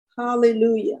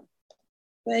Hallelujah.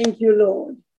 Thank you,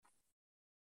 Lord.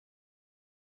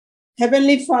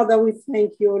 Heavenly Father, we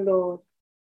thank you, Lord,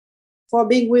 for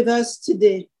being with us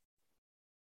today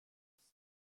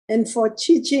and for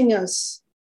teaching us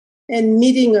and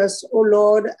meeting us, O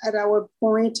Lord, at our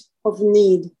point of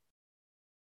need.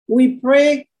 We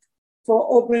pray for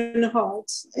open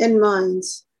hearts and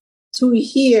minds to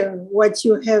hear what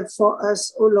you have for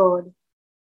us, O Lord,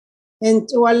 and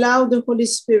to allow the Holy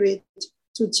Spirit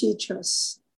to teach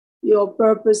us your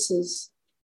purposes,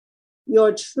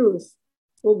 your truth,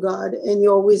 O God, and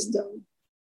your wisdom.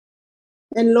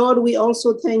 And Lord, we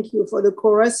also thank you for the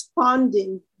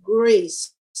corresponding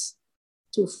grace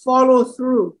to follow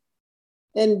through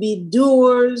and be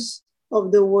doers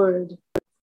of the word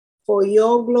for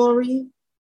your glory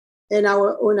and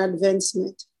our own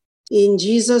advancement. In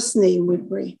Jesus' name we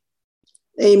pray.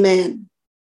 Amen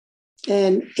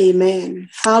and amen.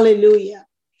 Hallelujah.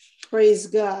 Praise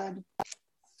God.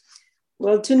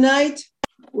 Well, tonight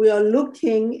we are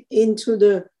looking into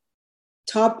the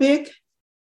topic,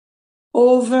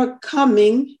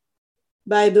 overcoming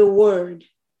by the word.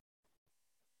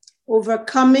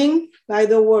 Overcoming by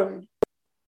the word.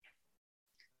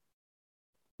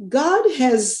 God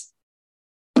has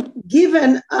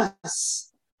given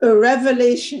us a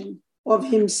revelation of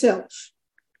himself.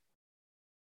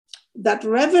 That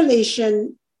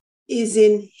revelation is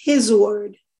in his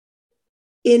word.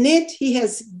 In it, he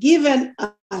has given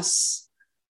us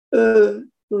a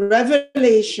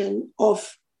revelation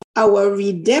of our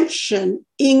redemption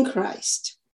in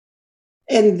Christ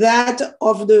and that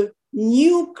of the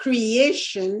new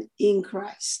creation in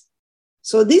Christ.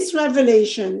 So this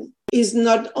revelation is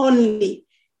not only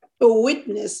a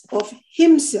witness of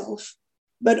himself,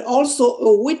 but also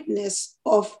a witness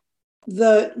of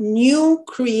the new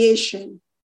creation.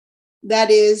 That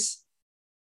is,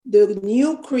 the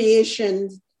new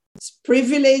creation's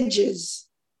privileges,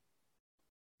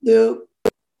 the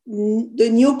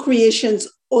new creation's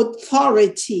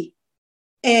authority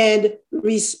and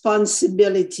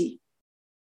responsibility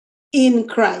in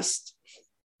Christ.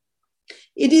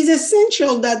 It is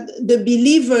essential that the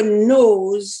believer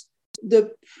knows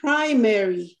the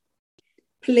primary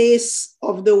place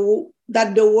of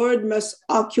that the word must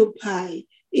occupy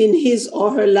in his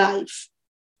or her life.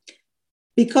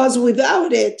 Because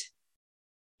without it,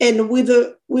 and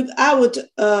without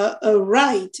a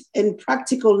right and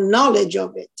practical knowledge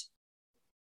of it,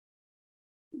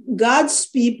 God's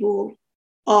people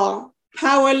are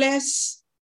powerless,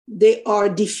 they are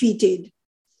defeated.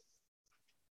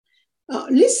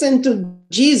 Listen to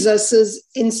Jesus's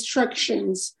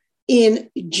instructions in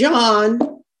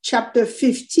John chapter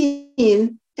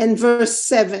 15 and verse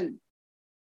 7.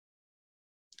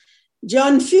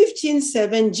 John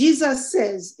 15:7, Jesus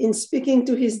says, in speaking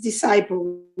to his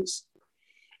disciples,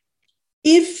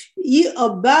 "If ye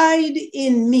abide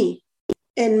in me,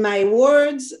 and my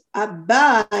words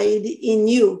abide in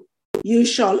you, you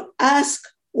shall ask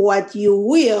what you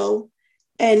will,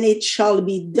 and it shall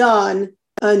be done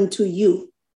unto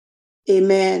you."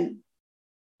 Amen.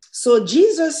 So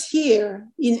Jesus here,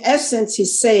 in essence,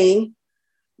 is saying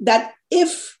that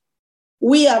if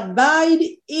we abide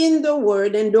in the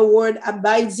word and the word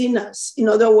abides in us, in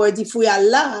other words, if we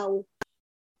allow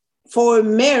for a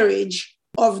marriage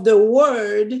of the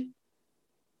word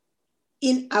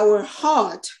in our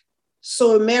heart,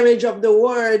 so a marriage of the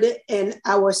word and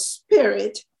our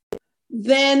spirit,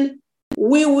 then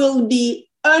we will be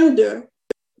under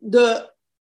the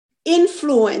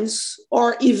influence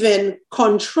or even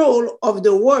control of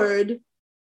the word.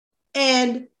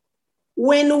 And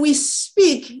when we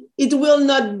speak, it will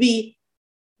not be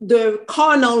the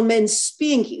carnal man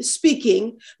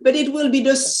speaking, but it will be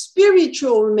the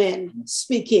spiritual man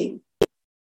speaking.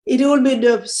 It will be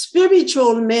the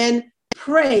spiritual man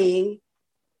praying,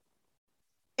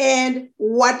 and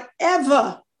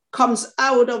whatever comes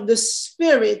out of the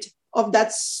spirit of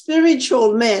that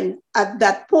spiritual man at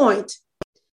that point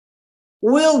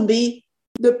will be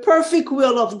the perfect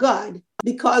will of God,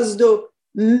 because the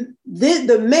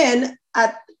man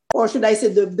or should I say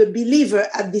the believer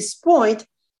at this point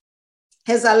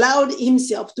has allowed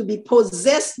himself to be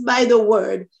possessed by the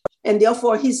word, and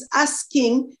therefore his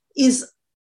asking is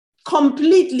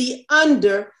completely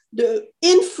under the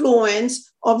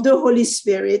influence of the Holy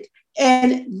Spirit,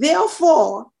 and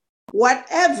therefore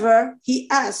whatever he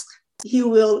asks, he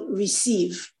will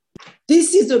receive.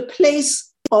 This is a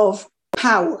place of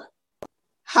power.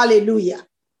 Hallelujah.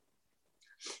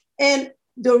 And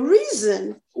the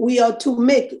reason we are to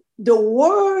make the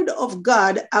word of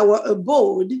God our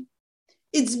abode,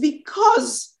 it's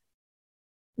because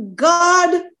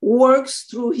God works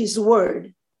through his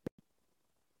word.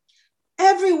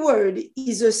 every word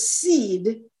is a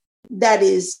seed that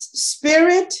is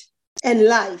spirit and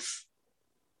life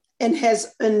and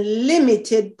has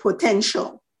unlimited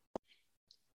potential.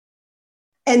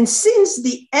 And since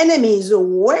the enemy is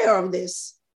aware of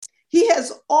this, he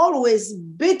has always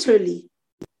bitterly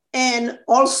and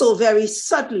also very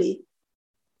subtly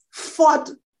fought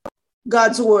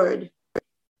God's word.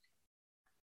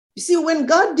 You see, when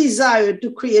God desired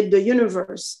to create the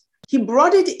universe, he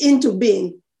brought it into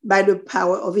being by the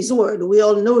power of his word. We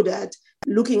all know that,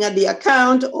 looking at the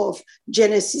account of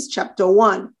Genesis chapter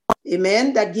 1.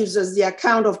 Amen. That gives us the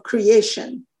account of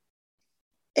creation.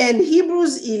 And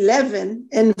Hebrews 11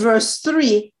 and verse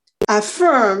 3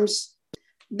 affirms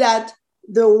that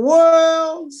the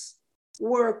worlds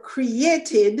were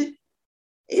created,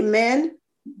 amen,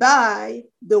 by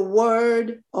the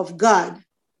word of God.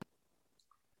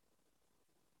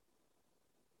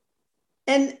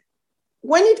 And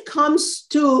when it comes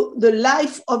to the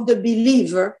life of the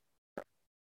believer,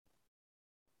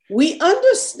 we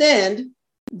understand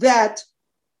that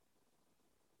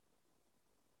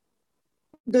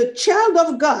the child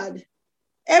of God,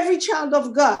 every child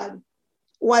of God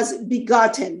was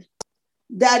begotten.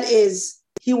 That is,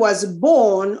 he was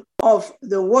born of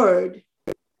the word.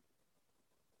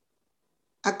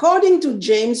 According to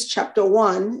James chapter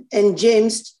 1 and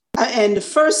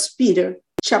 1 Peter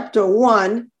chapter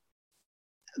 1,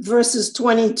 verses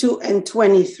 22 and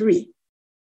 23.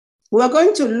 We're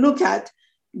going to look at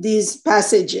these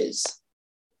passages.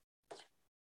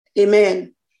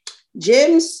 Amen.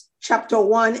 James chapter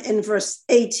 1 and verse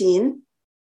 18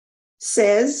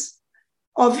 says,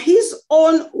 of his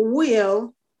own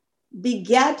will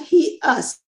begat he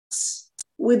us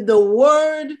with the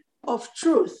word of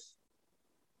truth,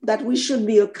 that we should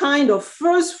be a kind of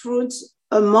first fruits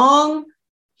among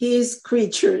his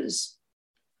creatures.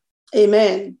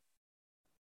 Amen.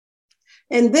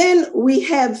 And then we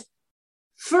have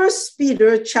 1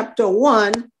 Peter chapter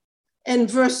 1 and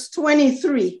verse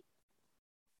 23.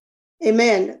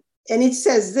 Amen. And it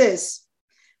says this,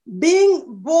 being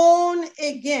born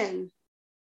again,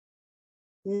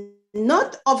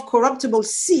 not of corruptible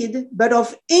seed, but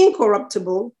of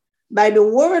incorruptible, by the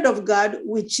word of God,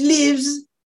 which lives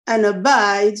and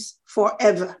abides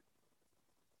forever.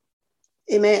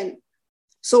 Amen.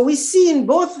 So we see in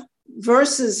both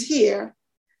verses here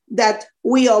that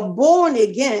we are born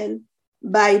again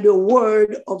by the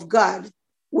word of God,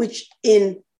 which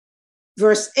in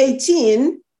verse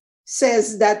 18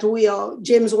 says that we are,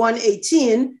 James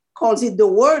 1:18 calls it the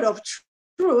word of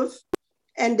truth.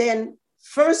 And then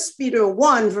 1 Peter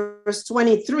 1 verse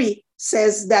 23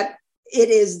 says that it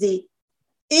is the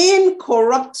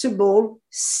incorruptible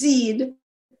seed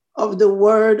of the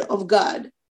word of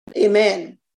God.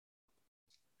 Amen.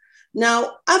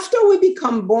 Now, after we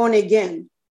become born again,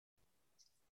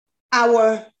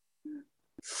 our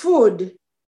food,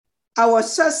 our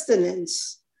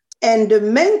sustenance, and the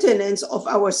maintenance of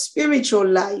our spiritual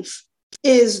life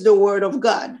is the word of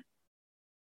God.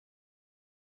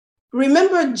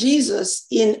 Remember Jesus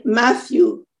in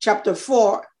Matthew chapter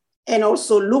 4 and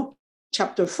also Luke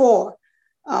chapter 4.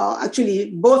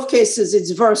 Actually, both cases,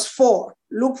 it's verse 4.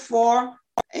 Luke 4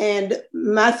 and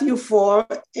Matthew 4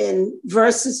 and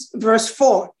verse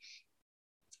 4.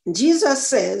 Jesus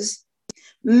says,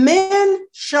 man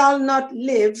shall not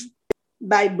live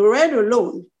by bread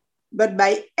alone, but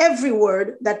by every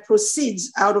word that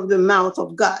proceeds out of the mouth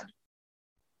of God.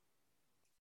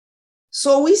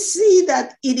 So we see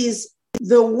that it is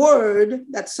the word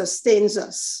that sustains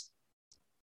us.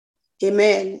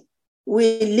 Amen.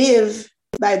 We live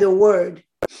by the word.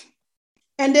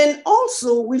 And then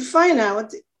also we find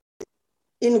out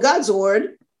in God's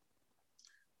word,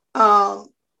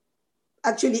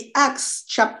 actually Acts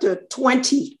chapter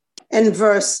 20 and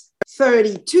verse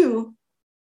 32,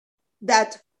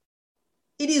 that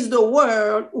it is the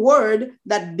word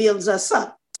that builds us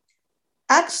up.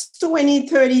 Acts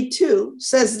 20:32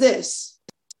 says this,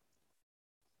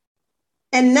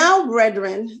 and now,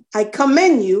 brethren, I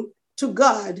commend you to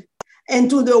God and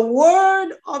to the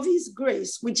word of his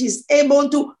grace, which is able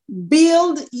to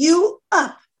build you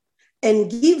up and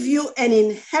give you an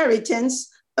inheritance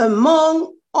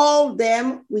among all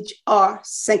them which are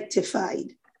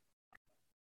sanctified.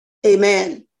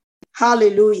 Amen.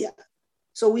 Hallelujah.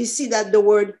 So we see that the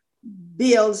word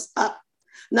builds up.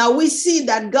 Now we see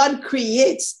that God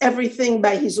creates everything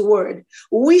by his word.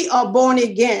 We are born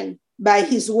again by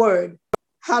his word.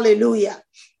 Hallelujah.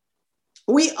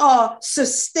 We are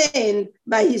sustained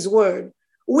by his word.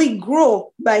 We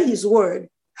grow by his word.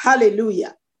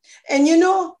 Hallelujah. And you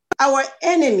know, our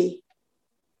enemy,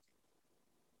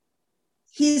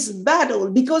 his battle,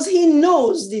 because he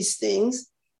knows these things,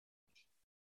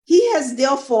 He has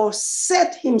therefore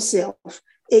set himself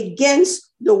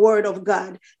against the word of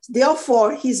God.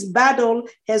 Therefore, his battle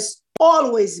has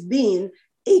always been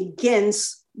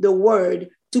against the word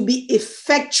to be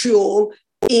effectual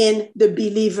in the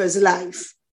believer's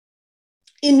life.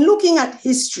 In looking at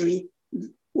history,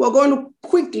 we're going to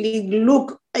quickly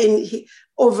look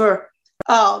over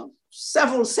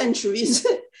several centuries,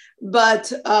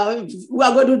 but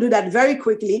we're going to do that very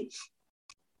quickly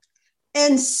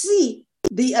and see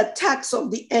the attacks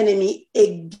of the enemy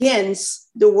against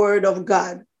the word of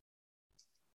God.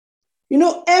 You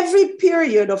know, every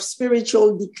period of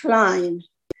spiritual decline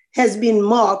has been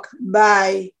marked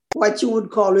by what you would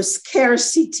call a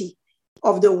scarcity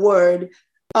of the word,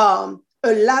 a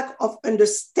lack of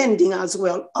understanding as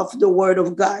well of the word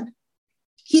of God.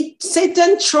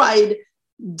 Satan tried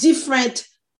different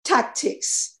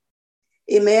tactics.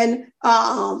 Amen.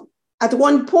 At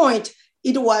one point,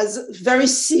 it was very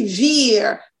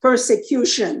severe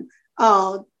persecution,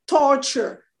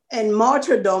 torture, and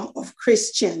martyrdom of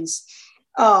Christians.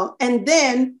 And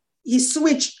then he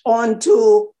switched on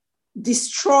to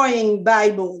destroying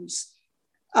Bibles.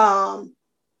 And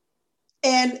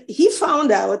he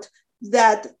found out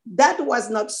that that was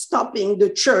not stopping the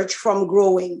church from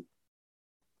growing.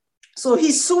 So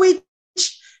he switched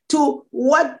to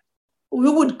what we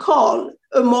would call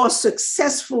a more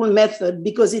successful method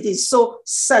because it is so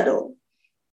subtle.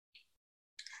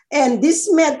 And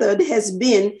this method has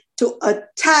been to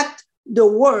attack the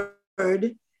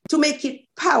word, to make it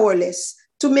powerless,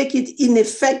 to make it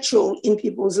ineffectual in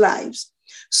people's lives.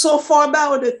 So for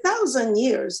about 1,000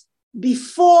 years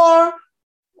before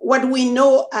what we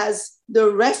know as the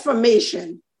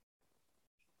Reformation,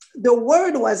 the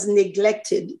word was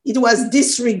neglected, it was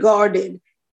disregarded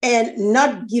and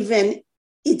not given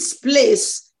its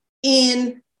place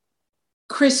in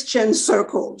Christian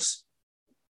circles.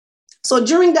 So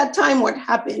during that time, what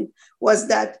happened was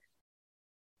that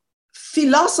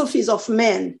philosophies of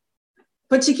men,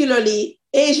 particularly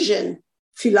Asian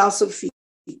philosophy,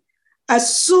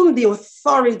 assumed the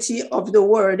authority of the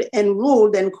word and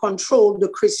ruled and controlled the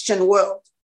Christian world.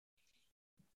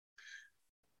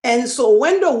 And so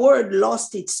when the word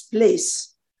lost its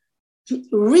place,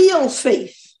 real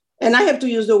faith, and I have to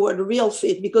use the word real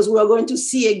faith because we are going to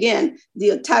see again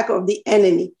the attack of the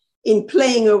enemy in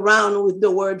playing around with the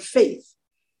word faith.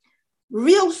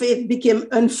 Real faith became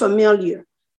unfamiliar,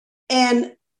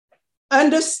 and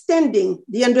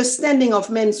the understanding of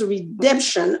man's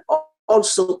redemption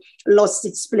also lost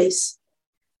its place.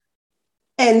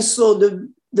 And so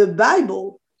the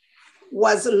Bible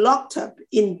was locked up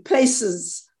in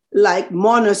places like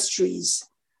monasteries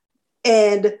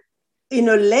and in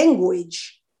a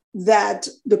language that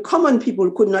the common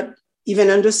people could not even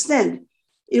understand.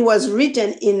 It was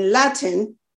written in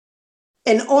Latin,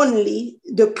 and only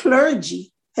the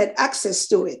clergy had access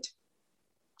to it.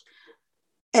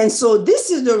 And so this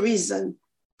is the reason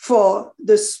for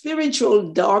the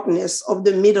spiritual darkness of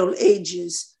the Middle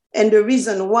Ages, and the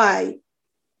reason why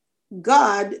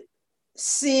God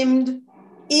seemed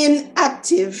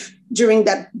inactive during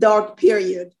that dark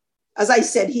period. As I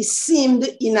said, he seemed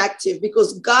inactive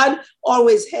because God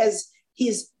always has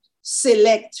his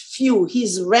select few,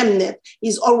 his remnant.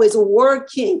 He's always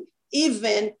working,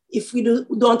 even if we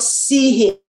don't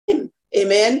see him.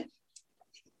 Amen.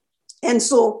 And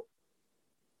so,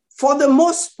 for the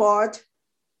most part,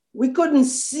 we couldn't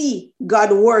see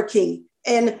God working.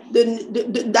 And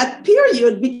that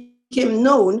period became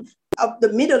known, of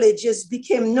the Middle Ages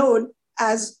became known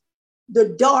as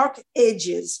the Dark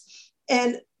Ages.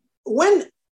 And when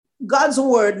God's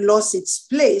word lost its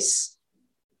place,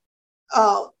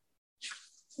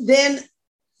 then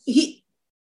he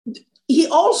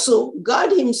also,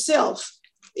 God himself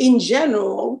in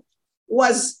general,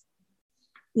 was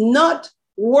not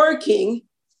working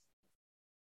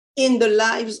in the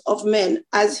lives of men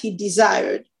as he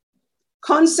desired.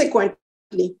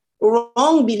 Consequently,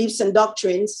 wrong beliefs and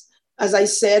doctrines, as I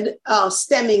said,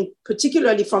 stemming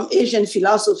particularly from Asian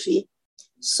philosophy,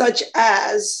 such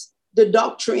as the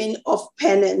doctrine of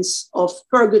penance, of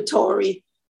purgatory,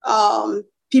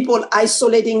 people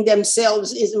isolating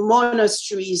themselves in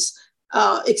monasteries,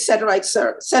 et cetera,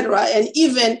 and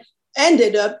even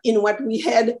ended up in what we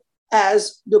had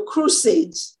as the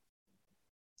Crusades.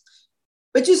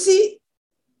 But you see,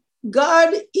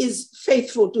 God is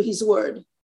faithful to his word.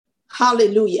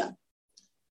 Hallelujah.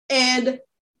 And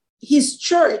his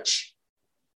church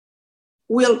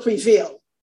will prevail.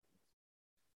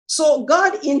 So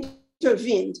God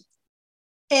intervened,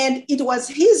 and it was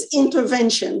his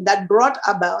intervention that brought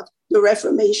about the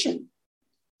Reformation.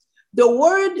 The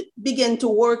word began to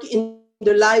work in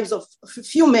the lives of a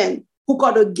few men who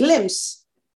got a glimpse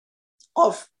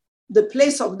of the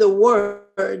place of the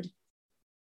word,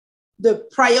 the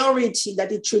priority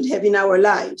that it should have in our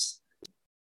lives,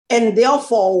 and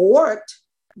therefore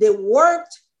they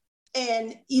worked,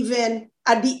 and even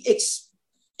at the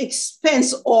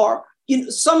expense, or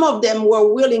some of them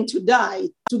were willing to die,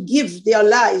 to give their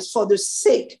lives for the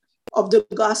sake of the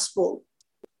gospel.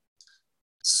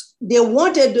 They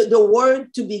wanted the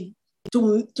word to be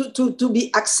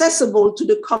accessible to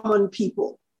the common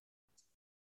people.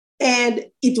 And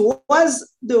it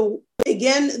was the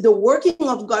working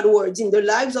of God's words in the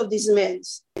lives of these men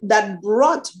that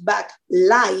brought back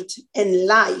light and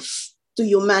life to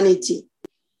humanity.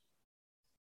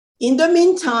 In the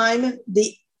meantime,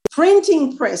 the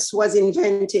printing press was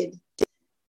invented.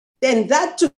 Then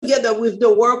that, together with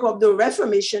the work of the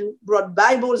Reformation, brought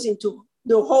Bibles into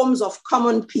the homes of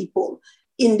common people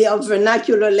in their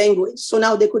vernacular language. So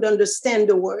now they could understand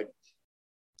the word.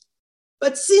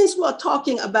 But since we're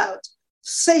talking about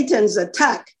Satan's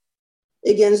attack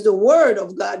against the word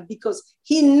of God, because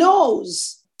he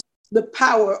knows the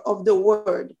power of the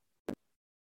word,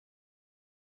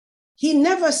 he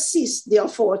never ceased,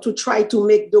 therefore, to try to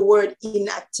make the word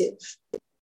inactive.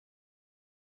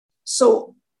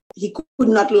 So he could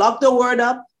not lock the word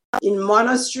up in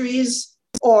monasteries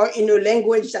or in a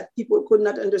language that people could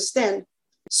not understand.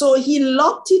 So he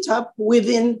locked it up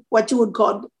within what you would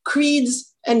call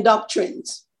creeds and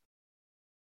doctrines.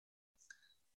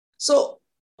 So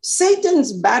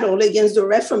Satan's battle against the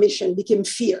Reformation became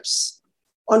fierce.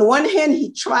 On one hand,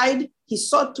 he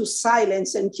sought to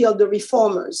silence and kill the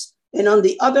reformers. And on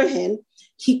the other hand,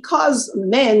 he caused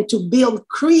men to build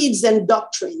creeds and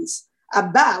doctrines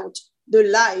about the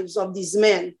lives of these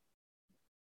men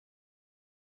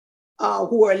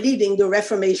who are leading the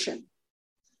Reformation.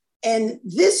 And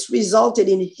this resulted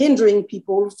in hindering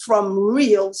people from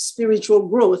real spiritual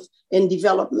growth and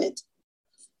development.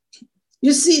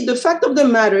 You see, the fact of the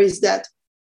matter is that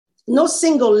no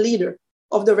single leader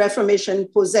of the Reformation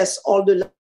possessed all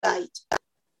the light.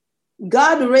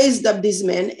 God raised up these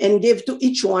men and gave to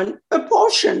each one a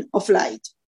portion of light.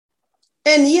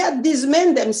 And yet these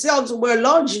men themselves were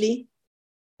largely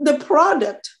the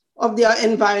product of their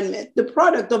environment, the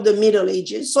product of the Middle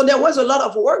Ages. So there was a lot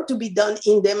of work to be done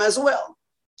in them as well.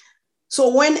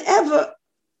 So whenever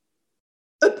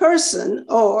a person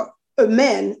or a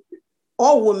man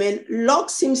or woman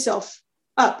locks himself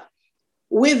up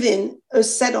within a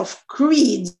set of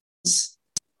creeds,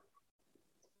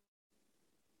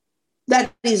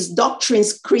 that is,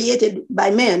 doctrines created by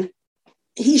men,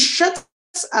 he shuts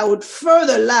out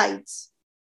further light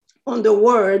on the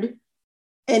word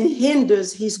and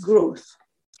hinders his growth.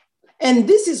 And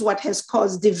this is what has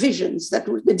caused the divisions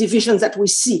that we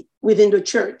see within the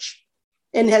church,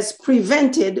 and has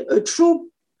prevented a true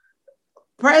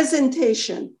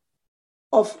presentation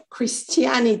of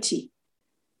Christianity,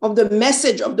 of the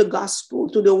message of the gospel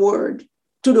to the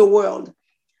world.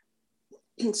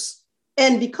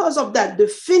 And because of that, the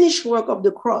finished work of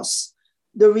the cross,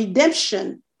 the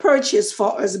redemption purchased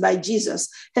for us by Jesus,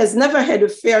 has never had a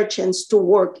fair chance to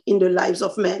work in the lives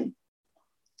of men.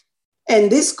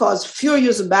 And this caused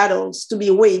furious battles to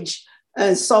be waged,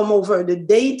 and some over the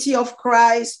deity of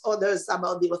Christ, others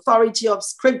about the authority of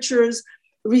scriptures,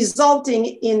 resulting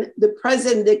in the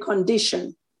present day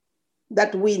condition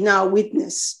that we now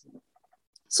witness.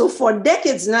 So for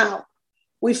decades now,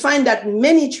 we find that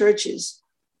many churches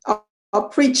are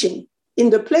preaching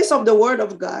in the place of the word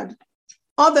of God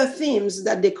other themes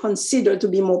that they consider to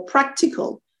be more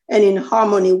practical and in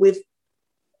harmony with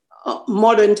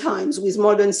modern times, with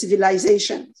modern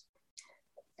civilization.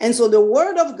 And so the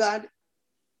word of God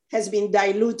has been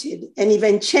diluted and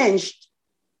even changed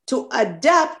to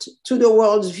adapt to the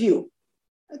world's view,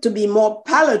 to be more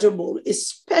palatable,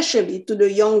 especially to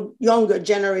the younger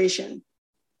generation.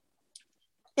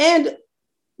 And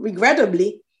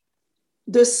regrettably,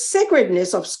 the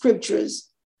sacredness of scriptures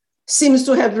seems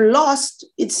to have lost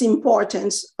its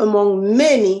importance among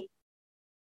many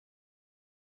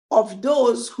of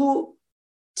those who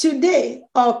today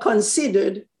are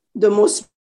considered the most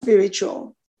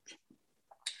spiritual.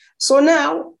 So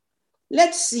now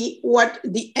let's see what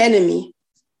the enemy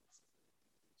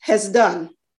has done.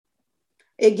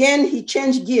 Again, he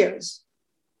changed gears.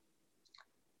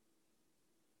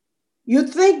 You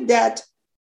think that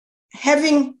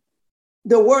having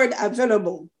the word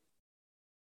available,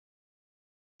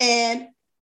 and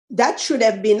that should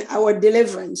have been our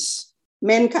deliverance,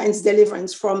 mankind's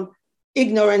deliverance from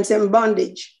ignorance and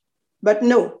bondage. But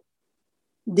no,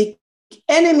 the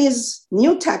enemy's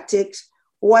new tactic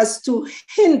was to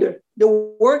hinder the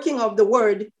working of the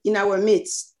word in our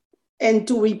midst and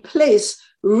to replace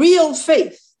real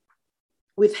faith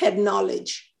with head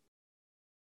knowledge.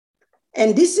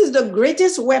 And this is the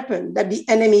greatest weapon that the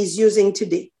enemy is using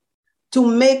today, to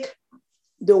make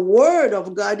the word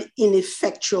of God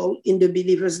ineffectual in the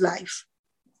believer's life.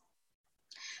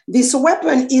 This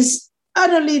weapon is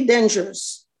utterly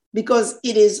dangerous because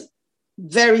it is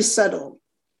very subtle.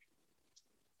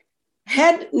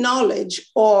 Head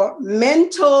knowledge, or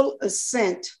mental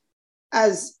assent,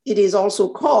 as it is also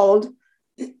called,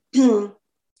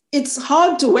 it's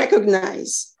hard to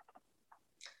recognize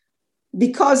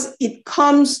because it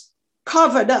comes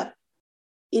covered up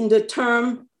in the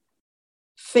term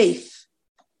faith.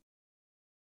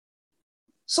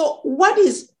 So what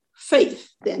is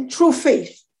faith then? True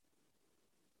faith.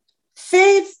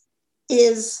 Faith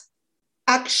is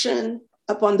action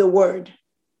upon the word.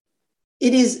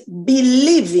 It is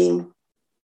believing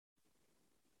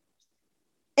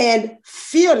and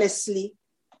fearlessly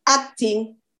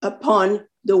acting upon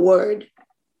the word.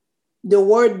 The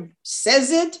word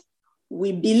says it,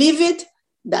 we believe it,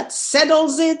 that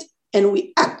settles it, and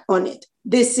we act on it.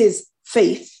 This is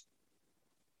faith.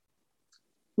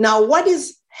 Now, what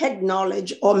is head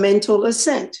knowledge or mental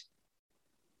assent?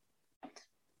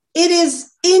 It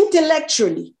is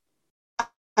intellectually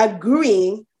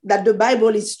agreeing that the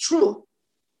Bible is true,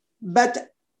 but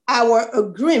our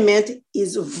agreement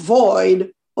is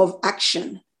void of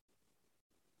action.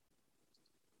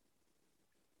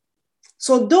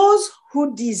 So those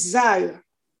who desire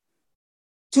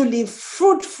to live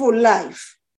fruitful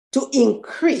life, to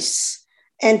increase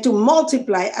and to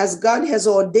multiply as God has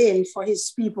ordained for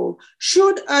his people,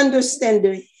 should understand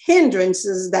the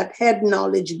hindrances that head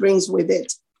knowledge brings with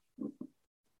it.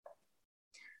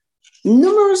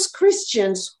 Numerous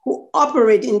Christians who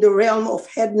operate in the realm of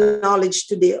head knowledge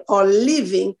today are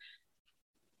living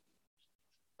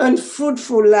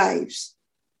unfruitful lives,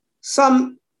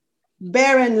 some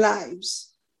barren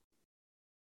lives.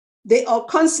 They are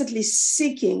constantly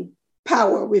seeking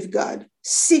power with God,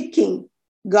 seeking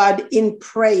God in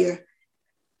prayer,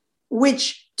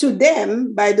 which to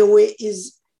them, by the way,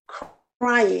 is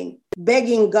crying,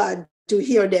 begging God to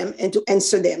hear them and to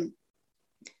answer them.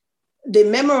 They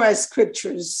memorize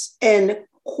scriptures and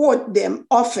quote them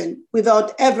often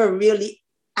without ever really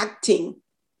acting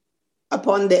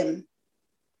upon them.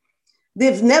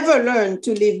 They've never learned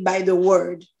to live by the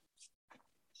word.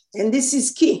 And this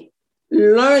is key,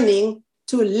 learning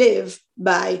to live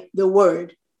by the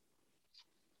word.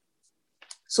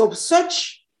 So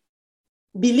such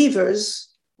believers,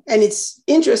 and it's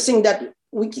interesting that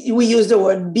we use the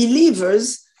word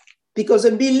believers, because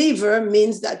a believer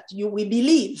means that we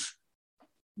believe.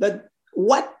 But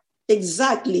what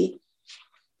exactly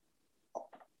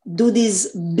do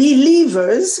these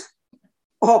believers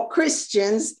or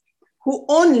Christians who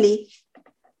only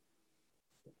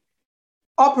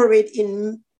operate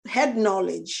in head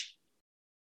knowledge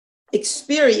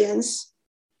experience?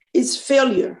 Is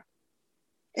failure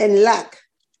and lack,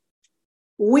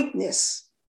 weakness.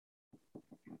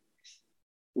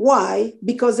 Why?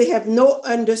 Because they have no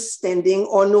understanding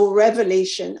or no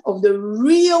revelation of the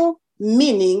real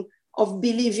meaning of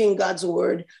believing God's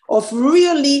word, of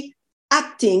really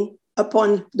acting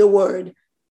upon the word.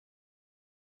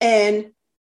 And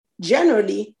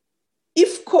generally,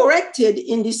 if corrected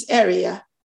in this area,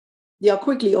 they are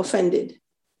quickly offended.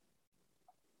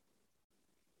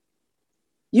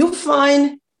 You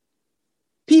find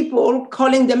people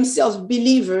calling themselves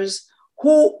believers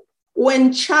who,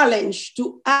 when challenged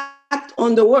to act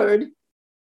on the word,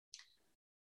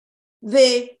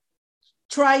 they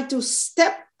try to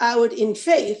step out in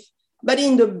faith, but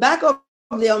in the back of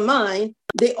their mind,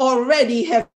 they already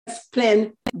have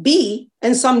plan B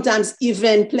and sometimes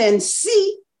even plan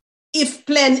C, if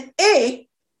plan A,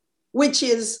 which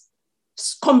is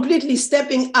completely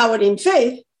stepping out in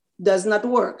faith, does not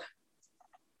work.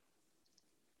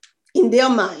 In their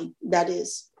mind, that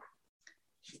is.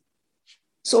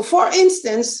 So for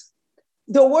instance,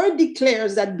 the word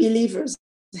declares that believers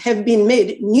have been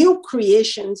made new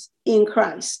creations in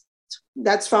Christ.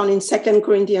 That's found in 2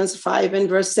 Corinthians 5 and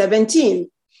verse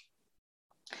 17.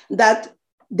 That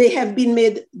they have been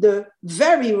made the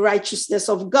very righteousness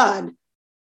of God.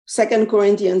 2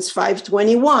 Corinthians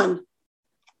 5:21.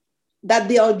 That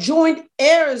they are joint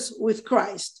heirs with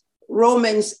Christ.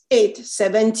 Romans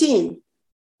 8:17.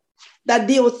 That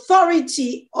the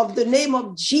authority of the name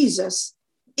of Jesus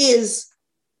is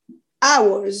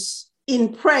ours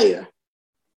in prayer.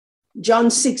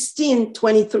 John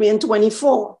 16:23 and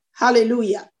 24.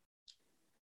 Hallelujah.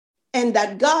 And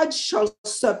that God shall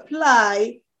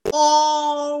supply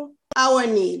all our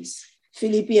needs.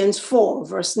 Philippians 4,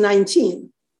 verse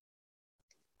 19.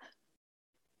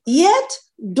 Yet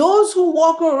those who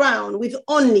walk around with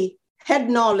only head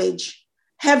knowledge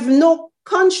have no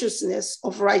consciousness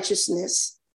of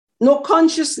righteousness, no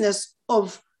consciousness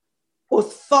of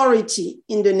authority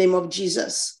in the name of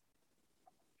Jesus,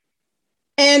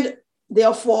 and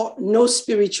therefore no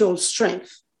spiritual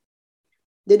strength.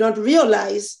 They don't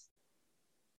realize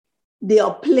their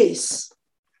place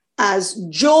as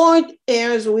joint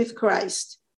heirs with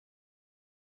Christ,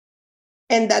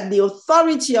 and that the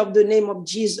authority of the name of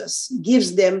Jesus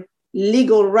gives them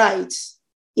legal rights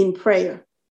in prayer.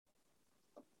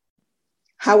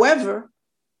 However,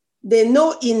 they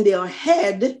know in their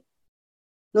head,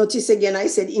 notice again, I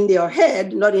said in their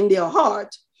head, not in their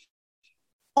heart,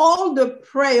 all the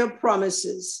prayer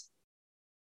promises.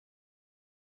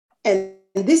 And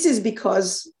this is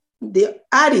because the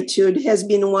attitude has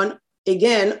been one,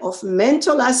 again, of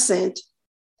mental assent,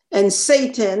 and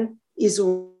Satan is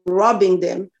robbing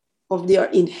them of their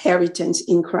inheritance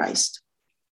in Christ.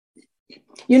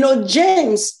 You know,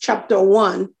 James chapter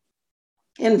 1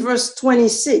 and verse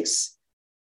 26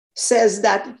 says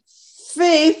that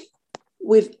faith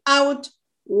without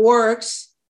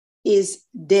works is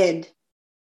dead.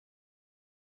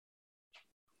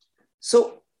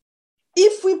 So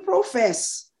if we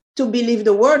profess to believe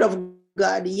the word of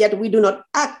God, yet we do not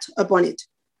act upon it,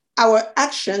 our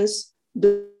actions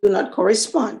do not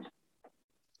correspond.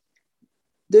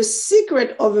 The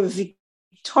secret of a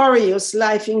victorious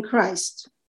life in Christ,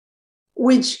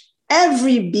 which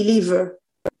every believer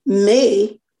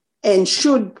may and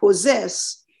should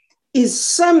possess, is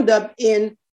summed up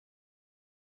in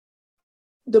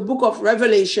the book of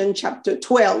Revelation, chapter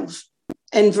 12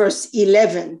 and verse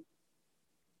 11.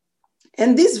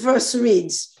 And this verse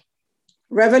reads,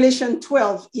 Revelation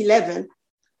 12, 11,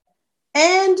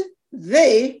 and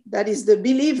they, that is the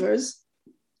believers,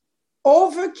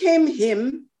 overcame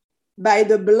him by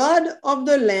the blood of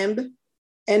the Lamb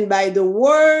and by the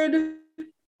word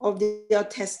of their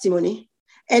testimony,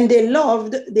 and they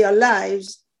loved their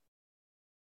lives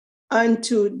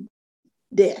unto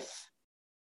death.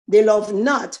 They loved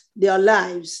not their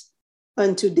lives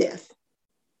unto death.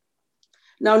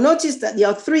 Now notice that there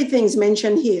are three things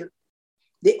mentioned here.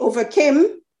 They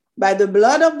overcame by the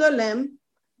blood of the Lamb,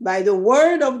 by the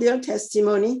word of their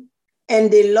testimony,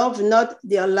 and they loved not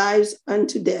their lives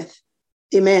unto death.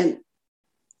 Amen.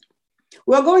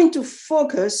 We're going to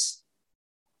focus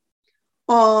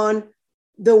on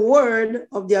the word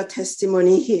of their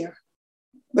testimony here.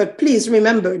 But please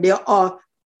remember, there are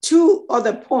two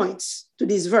other points to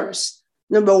this verse.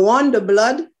 Number one, the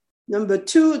blood. Number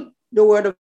two, the word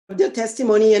of their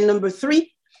testimony. And number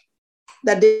three,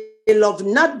 that they love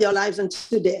not their lives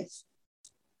unto death.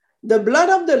 The blood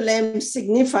of the Lamb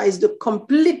signifies the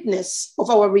completeness of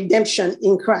our redemption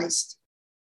in Christ.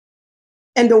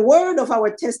 And the word of our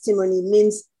testimony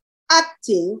means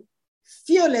acting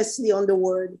fearlessly on the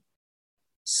word,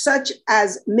 such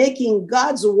as making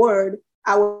God's word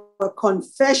our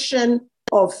confession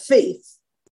of faith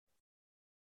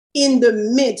in the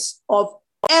midst of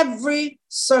every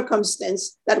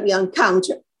circumstance that we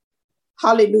encounter.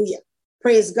 Hallelujah.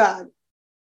 Praise God.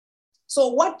 So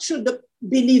what should the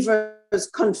believer's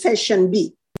confession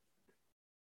be?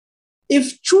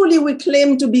 If truly we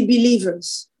claim to be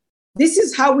believers, this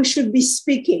is how we should be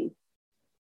speaking.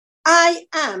 I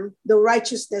am the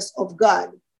righteousness of God,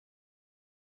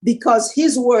 because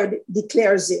his word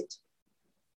declares it.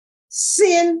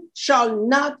 Sin shall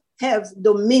not have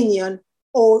dominion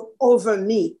over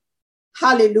me.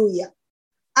 Hallelujah.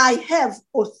 I have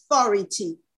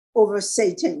authority over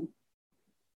Satan.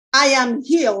 I am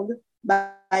healed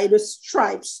by the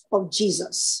stripes of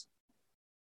Jesus.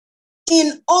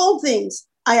 In all things,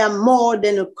 I am more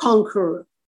than a conqueror.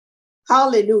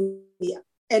 Hallelujah.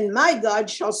 And my God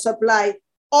shall supply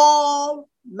all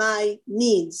my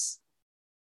needs.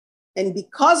 And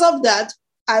because of that,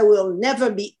 I will never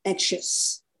be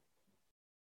anxious.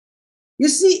 You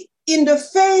see, in the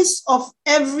face of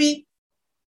every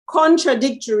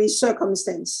contradictory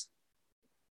circumstance,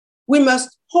 we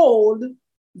must hold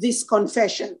this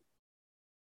confession.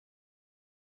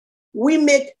 We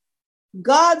make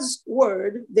God's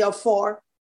word, therefore,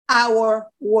 our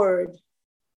word.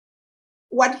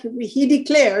 What he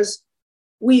declares,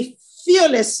 we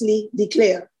fearlessly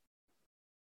declare,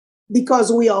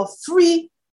 because we are free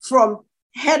from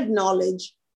head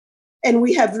knowledge, and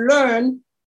we have learned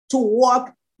to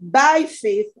walk by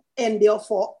faith and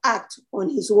therefore act on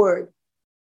his word.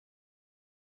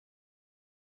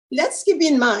 Let's keep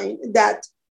in mind that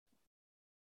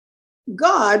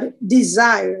God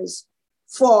desires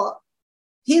for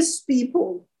his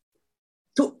people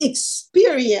to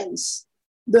experience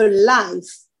the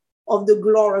life of the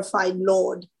glorified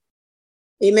Lord.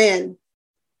 Amen.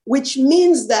 Which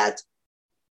means that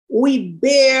we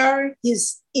bear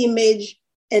his image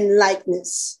and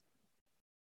likeness.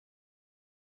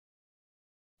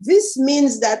 This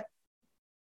means that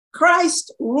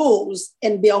Christ rules,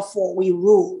 and therefore we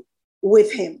rule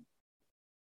with him.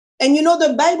 And you know,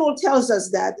 the Bible tells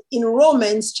us that in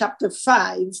Romans chapter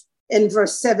 5 and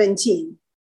verse 17.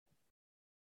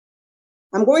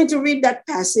 I'm going to read that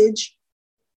passage.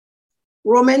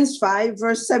 Romans 5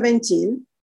 verse 17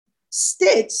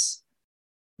 states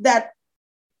that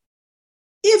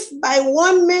if by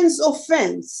one man's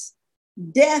offense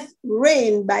death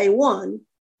reigned by one,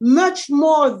 much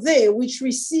more they which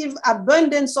receive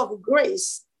abundance of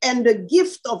grace and the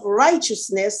gift of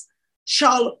righteousness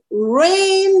shall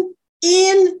reign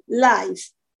in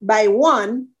life by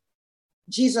one,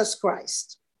 Jesus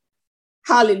Christ.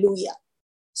 Hallelujah.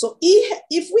 So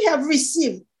if we have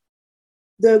received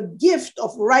the gift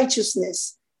of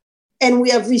righteousness and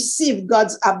we have received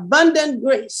God's abundant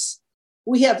grace,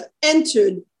 we have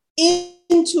entered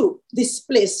into this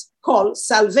place called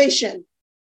salvation.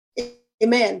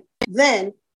 Amen.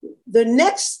 Then the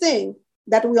next thing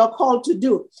that we are called to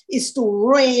do is to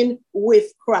reign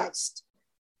with Christ.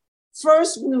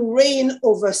 First, we reign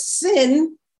over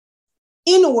sin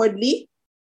inwardly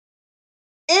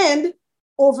and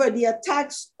over the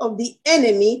attacks of the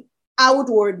enemy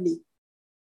outwardly.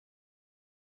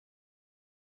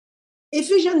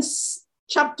 Ephesians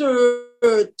chapter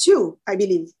 2, I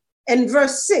believe, and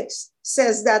verse 6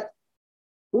 says that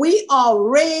we are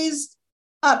raised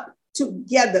up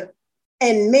together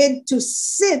and made to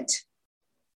sit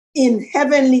in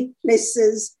heavenly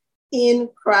places in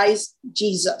Christ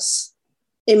Jesus.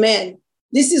 Amen.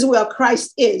 This is where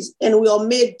Christ is, and we are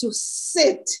made to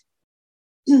sit,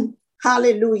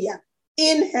 hallelujah,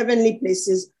 in heavenly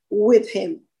places with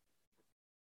him.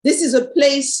 This is a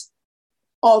place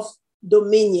of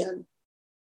dominion,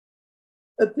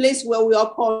 a place where we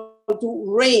are called to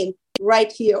reign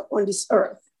right here on this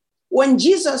earth. When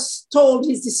Jesus told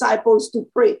his disciples to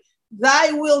pray,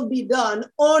 "Thy will be done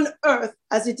on earth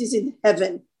as it is in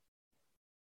heaven,"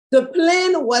 the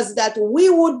plan was that we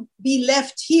would be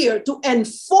left here to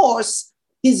enforce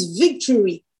his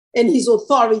victory and his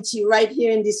authority right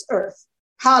here in this earth.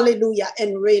 Hallelujah,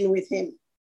 and reign with him.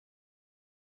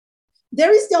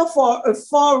 There is therefore a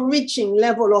far-reaching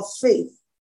level of faith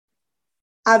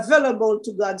available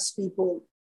to God's people,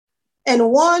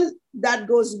 and one that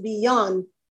goes beyond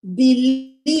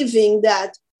believing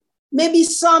that maybe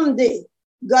someday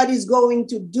God is going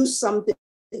to do something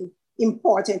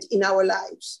important in our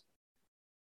lives.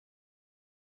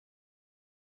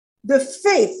 The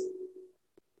faith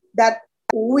that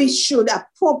we should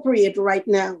appropriate right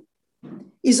now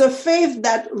is a faith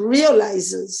that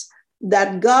realizes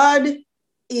that God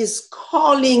is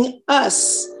calling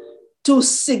us to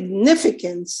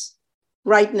significance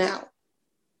right now.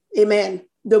 Amen.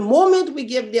 The moment we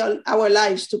give our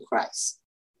lives to Christ,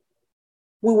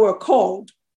 we were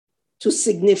called to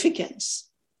significance.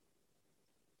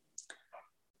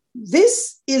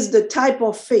 This is the type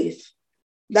of faith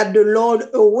that the Lord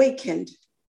awakened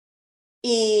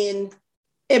in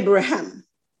Abraham.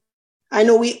 I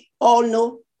know we all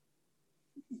know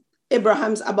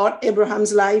about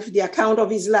Abraham's life, the account of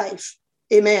his life.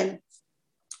 Amen.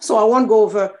 So I won't go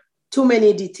over too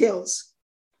many details.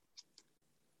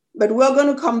 But we're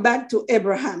going to come back to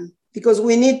Abraham because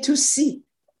we need to see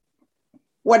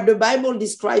what the Bible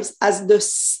describes as the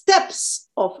steps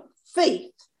of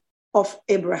faith of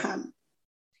Abraham.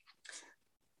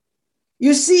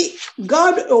 You see,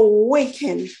 God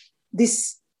awakened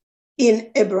this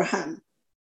in Abraham.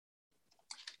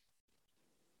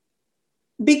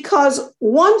 Because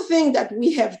one thing that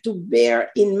we have to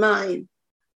bear in mind,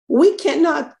 we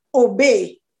cannot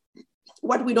obey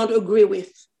what we don't agree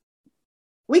with.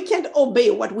 We can't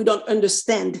obey what we don't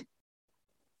understand.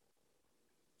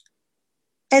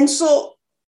 And so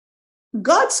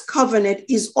God's covenant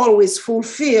is always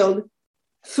fulfilled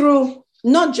through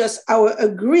not just our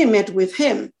agreement with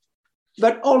him,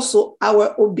 but also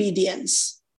our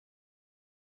obedience.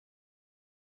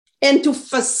 And to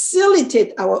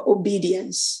facilitate our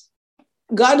obedience,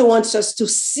 God wants us to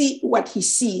see what he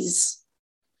sees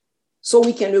so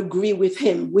we can agree with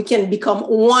him. We can become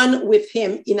one with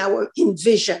him in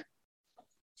vision.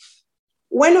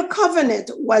 When a covenant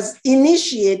was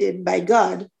initiated by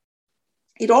God,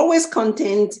 it always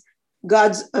contained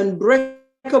God's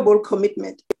unbreakable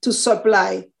commitment to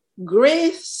supply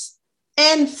grace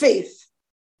and faith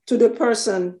to the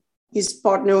person he's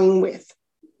partnering with.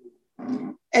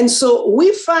 And so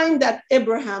we find that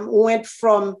Abraham went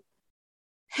from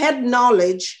head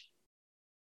knowledge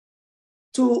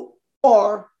to,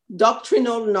 or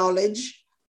doctrinal knowledge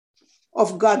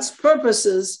of God's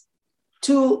purposes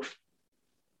to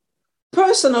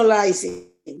personalizing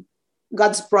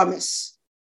God's promise,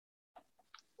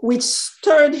 which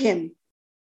stirred him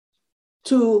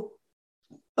to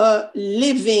a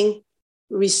living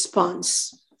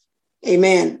response.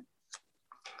 Amen.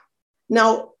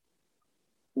 Now,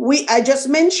 I just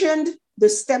mentioned the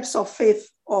steps of faith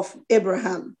of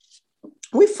Abraham.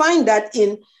 We find that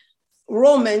in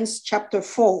Romans chapter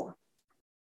 4,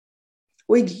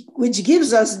 which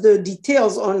gives us the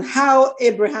details on how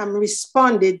Abraham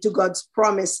responded to God's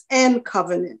promise and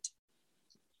covenant.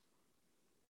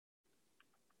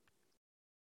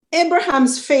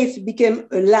 Abraham's faith became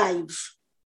alive,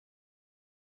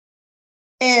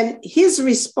 and his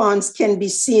response can be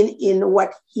seen in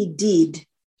what he did.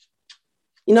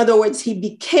 In other words, he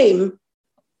became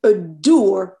a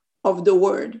doer of the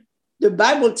word. The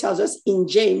Bible tells us in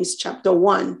James chapter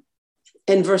 1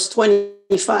 and verse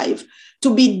 25,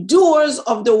 to be doers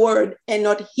of the word and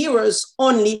not hearers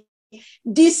only,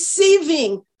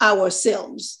 deceiving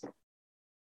ourselves.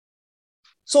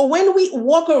 So when we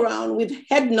walk around with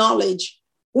head knowledge,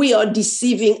 we are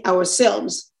deceiving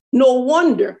ourselves. No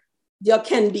wonder there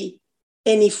can be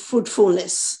any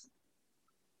fruitfulness.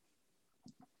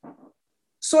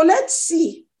 So let's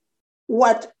see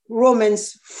what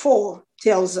Romans 4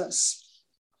 tells us.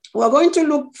 We're going to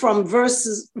look from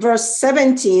verse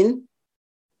 17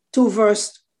 to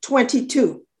verse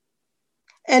 22.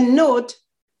 And note,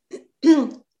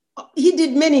 he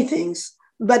did many things,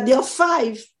 but there are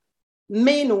 5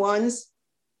 main ones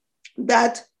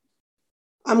that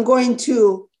I'm going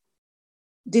to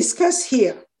discuss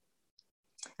here.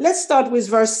 Let's start with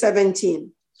verse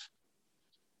 17.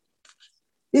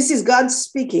 This is God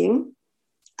speaking.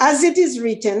 As it is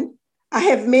written, I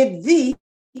have made thee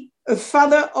a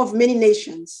father of many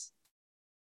nations.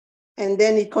 And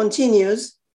then it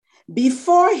continues,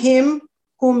 before him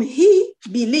whom he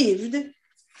believed,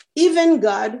 even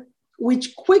God,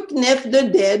 which quickeneth the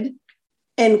dead,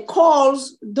 and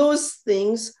calls those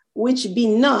things which be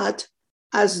not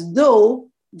as though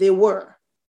they were.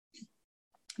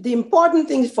 The important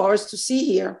thing for us to see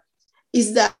here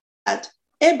is that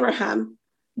Abraham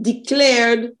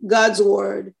declared God's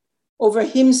word over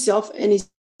himself and his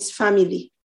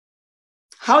family.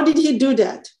 How did he do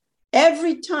that?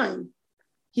 Every time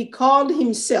he called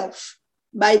himself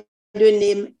by the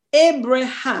name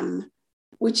Abraham,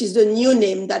 which is the new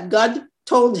name that God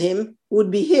told him would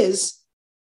be his,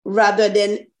 rather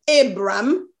than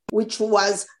Abram, which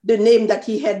was the name that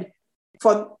he had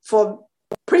for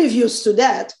previous to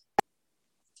that.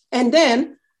 And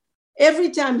then every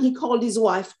time he called his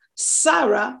wife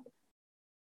Sarah,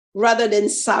 rather than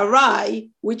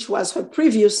Sarai, which was her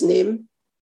previous name,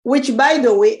 which, by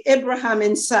the way, Abraham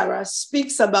and Sarah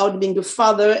speaks about being the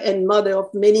father and mother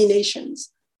of many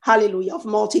nations, hallelujah, of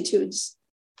multitudes.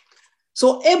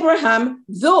 So Abraham,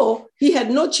 though he had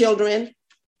no children,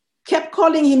 kept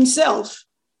calling himself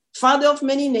father of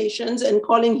many nations and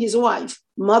calling his wife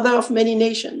mother of many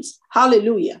nations.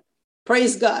 Hallelujah.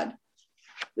 Praise God.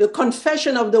 The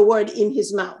confession of the word in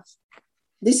his mouth.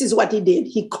 This is what he did.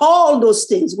 He called those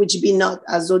things which be not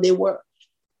as though they were.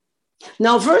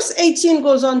 Now, verse 18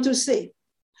 goes on to say,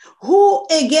 who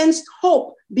against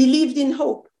hope believed in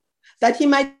hope, that he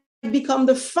might become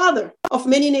the father of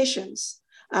many nations,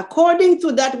 according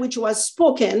to that which was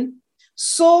spoken,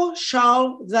 so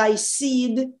shall thy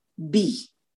seed be.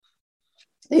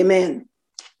 Amen.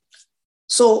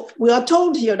 So we are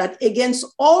told here that against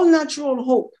all natural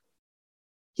hope,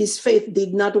 his faith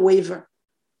did not waver.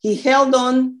 He held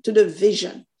on to the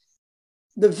vision.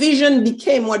 The vision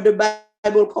became what the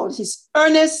Bible calls his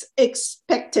earnest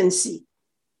expectancy,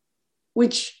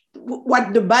 which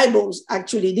what the Bible's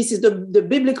actually, this is the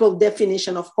biblical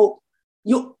definition of hope.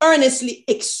 You earnestly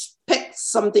expect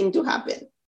something to happen.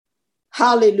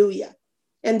 Hallelujah.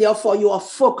 And therefore you are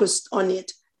focused on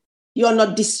it. You are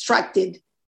not distracted.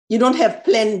 You don't have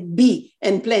plan B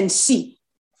and plan C.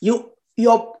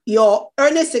 Your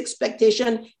earnest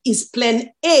expectation is plan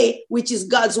A, which is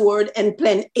God's word, and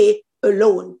plan A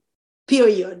alone,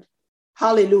 period.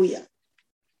 Hallelujah.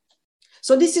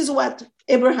 So this is what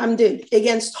Abraham did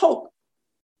against hope.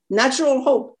 Natural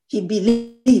hope, he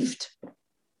believed.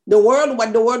 The world,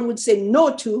 what the world would say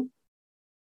no to,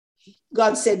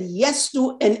 God said yes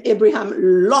to, and Abraham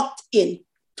locked in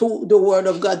to the word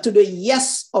of God, to the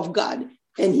yes of God,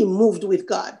 and he moved with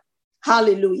God.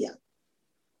 Hallelujah.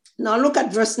 Now look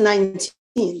at verse 19.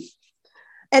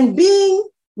 And being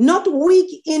not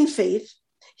weak in faith,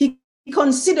 he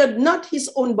considered not his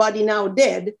own body now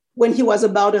dead when he was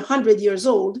about 100 years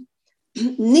old,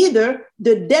 neither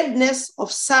the deadness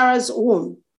of Sarah's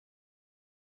womb.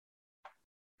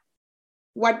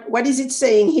 what is it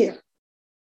saying here?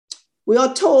 We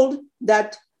are told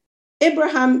that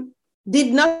Abraham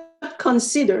did not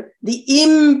consider the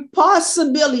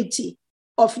impossibility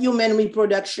of human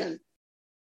reproduction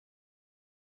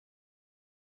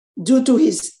due to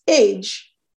his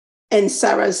age and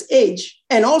Sarah's age,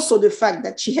 and also the fact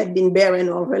that she had been barren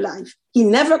all her life. He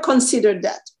never considered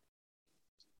that.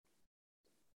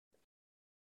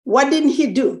 What didn't he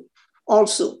do?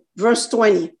 Also, verse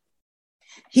 20,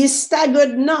 he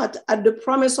staggered not at the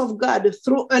promise of God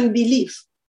through unbelief,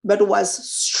 but was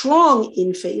strong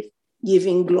in faith,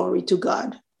 giving glory to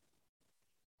God.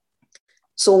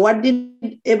 So what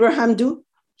did Abraham do?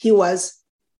 He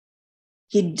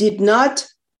did not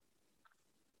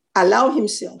allow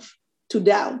himself to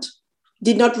doubt,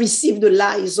 did not receive the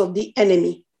lies of the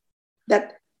enemy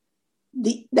that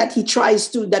the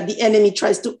enemy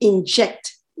tries to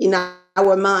inject in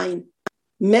our mind,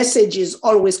 messages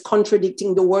always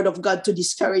contradicting the word of God to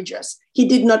discourage us. He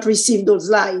did not receive those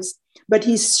lies, but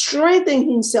he strengthened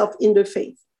himself in the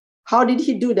faith. How did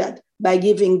he do that? By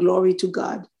giving glory to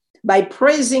God, by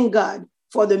praising God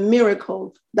for the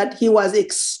miracle that he was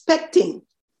expecting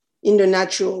in the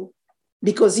natural,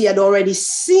 because he had already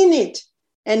seen it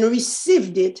and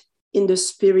received it in the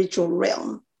spiritual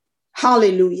realm.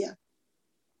 Hallelujah.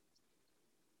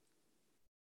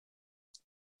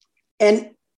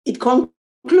 And it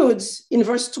concludes in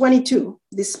verse 22,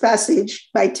 this passage,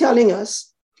 by telling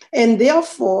us, and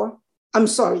therefore,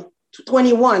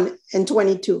 21 and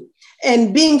 22,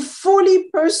 and being fully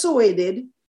persuaded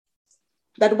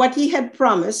that what he had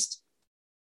promised,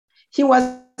 he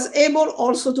was able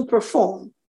also to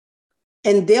perform,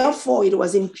 and therefore it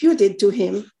was imputed to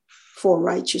him for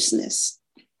righteousness.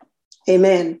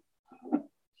 Amen.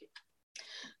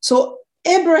 So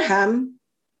Abraham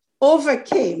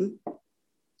overcame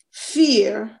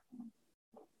fear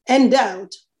and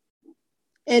doubt,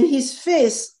 and his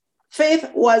faith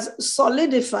was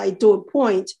solidified to a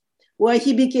point where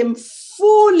he became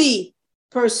fully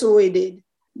persuaded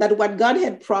that what God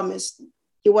had promised,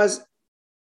 he was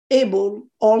able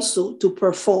also to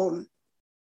perform.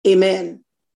 Amen.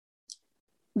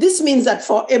 This means that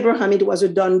for Abraham, it was a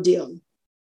done deal.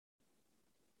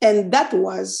 And that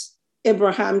was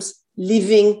Abraham's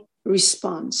living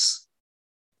response.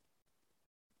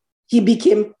 He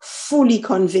became fully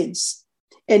convinced,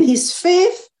 and his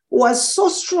faith was so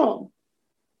strong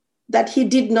that he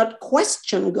did not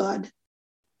question God,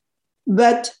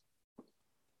 but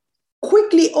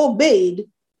quickly obeyed,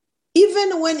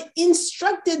 even when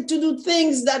instructed to do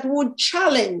things that would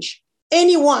challenge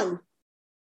anyone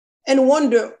and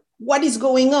wonder what is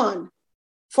going on.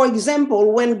 For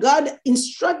example, when God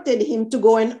instructed him to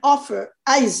go and offer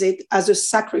Isaac as a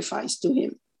sacrifice to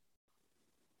him,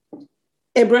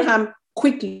 Abraham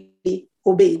quickly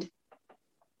obeyed.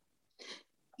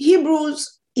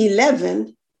 Hebrews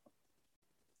 11,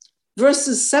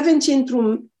 verses 17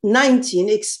 through 19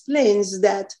 explains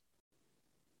that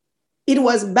it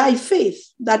was by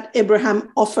faith that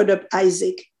Abraham offered up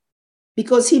Isaac,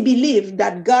 because he believed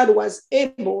that God was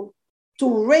able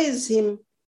to raise him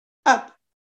up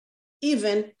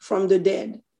even from the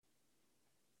dead.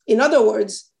 In other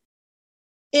words,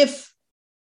 if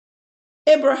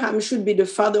Abraham should be the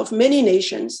father of many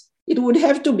nations, it would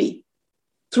have to be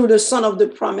through the son of the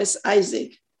promise,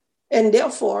 Isaac. And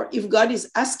therefore, if God is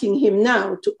asking him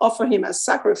now to offer him as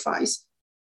sacrifice,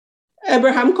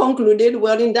 Abraham concluded,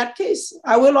 well, in that case,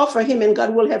 I will offer him and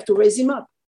God will have to raise him up,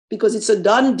 because it's a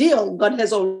done deal. God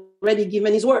has already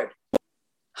given his word.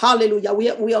 Hallelujah.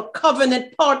 We are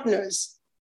covenant partners.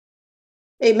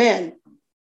 Amen.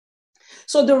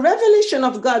 So the revelation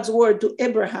of God's word to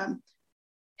Abraham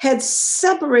had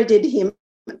separated him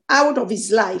out of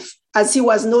his life, as he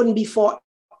was known before,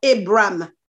 Abram,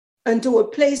 into a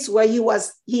place where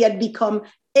he had become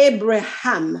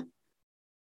Abraham,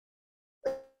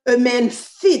 a man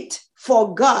fit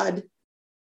for God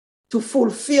to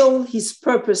fulfill his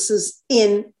purposes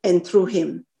in and through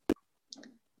him.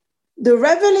 The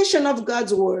revelation of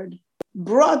God's word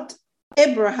brought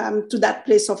Abraham to that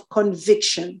place of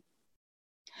conviction.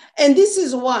 And this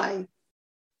is why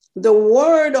the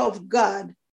word of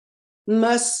God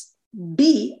must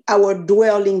be our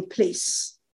dwelling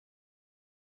place,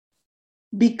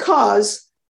 because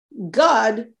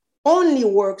God only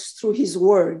works through his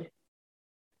word.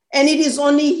 And it is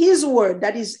only his word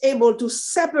that is able to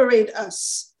separate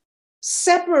us,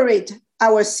 separate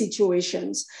our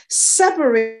situations,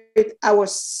 separate our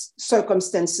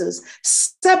circumstances,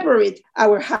 separate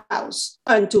our house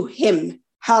unto him.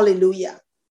 Hallelujah.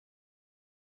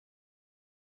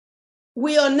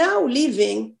 We are now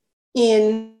living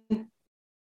in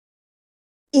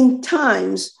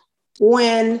times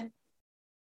when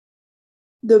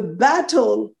the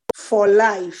battle for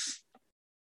life,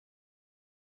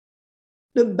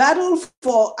 the battle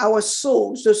for our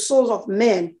souls, the souls of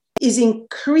men, is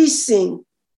increasing.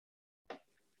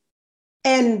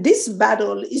 And this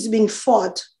battle is being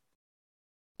fought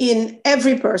in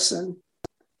every person,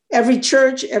 every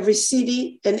church, every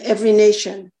city, and every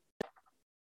nation.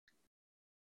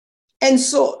 And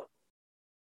so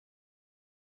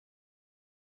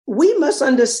we must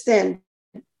understand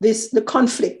the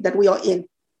conflict that we are in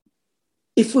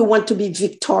if we want to be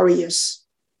victorious.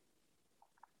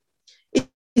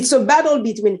 It's a battle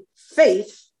between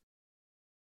faith,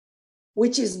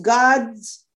 which is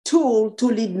God's tool to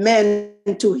lead men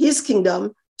to his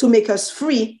kingdom, to make us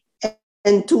free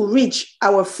and to reach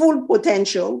our full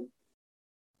potential.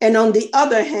 And on the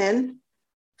other hand,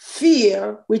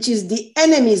 fear, which is the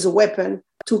enemy's weapon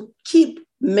to keep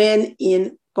men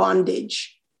in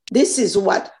bondage. This is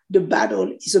what the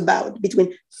battle is about,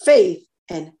 between faith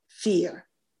and fear.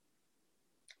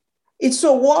 It's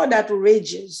a war that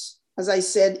rages, as I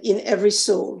said, in every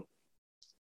soul.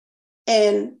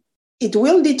 And it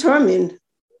will determine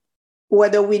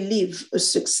whether we live a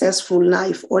successful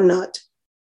life or not.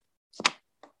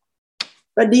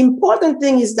 But the important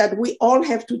thing is that we all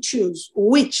have to choose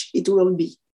which it will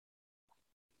be.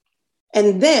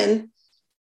 And then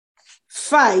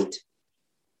fight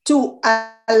to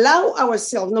allow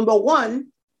ourselves, number one,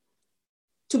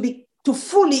 to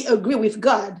fully agree with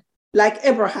God, like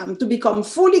Abraham, to become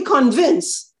fully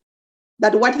convinced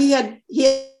that what he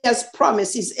has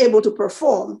promised is able to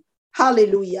perform.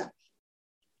 Hallelujah.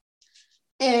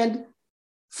 And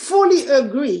fully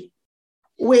agree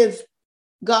with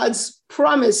God's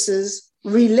promises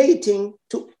relating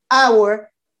to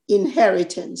our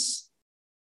inheritance.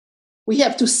 We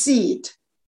have to see it.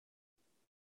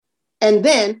 And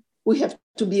then we have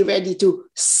to be ready to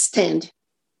stand.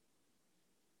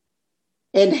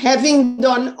 And having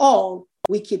done all,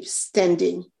 we keep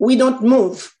standing. We don't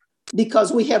move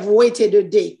because we have waited a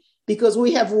day, because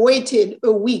we have waited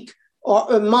a week or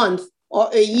a month or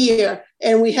a year,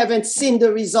 and we haven't seen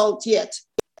the result yet.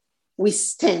 We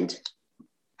stand.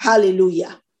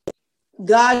 Hallelujah.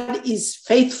 God is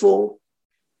faithful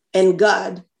and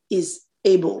God is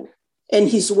able, and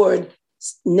his word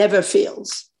never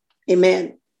fails.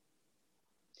 Amen.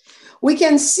 We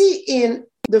can see in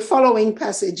the following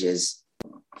passages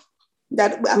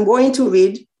that I'm going to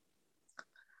read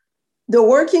the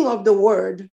working of the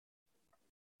word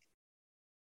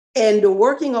and the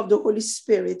working of the Holy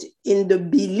Spirit in the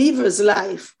believer's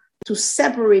life to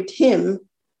separate him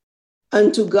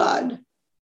unto God.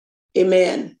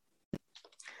 Amen.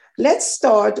 Let's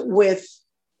start with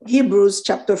Hebrews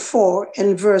chapter 4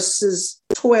 and verses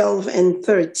 12 and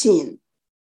 13.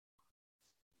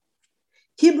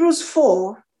 Hebrews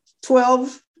 4,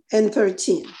 12 and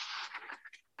 13.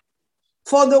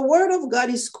 For the word of God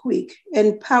is quick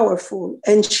and powerful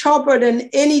and sharper than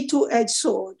any two-edged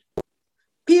sword,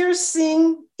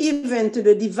 piercing even to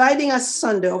the dividing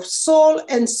asunder of soul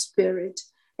and spirit,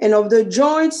 and of the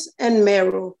joints and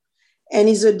marrow, and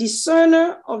is a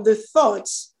discerner of the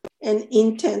thoughts and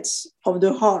intents of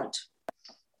the heart.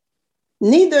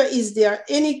 Neither is there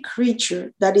any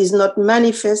creature that is not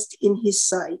manifest in his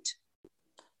sight,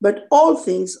 but all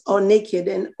things are naked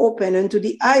and open unto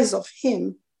the eyes of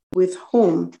him with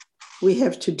whom we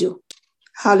have to do.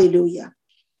 Hallelujah.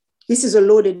 This is a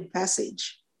loaded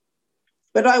passage.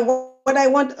 But what I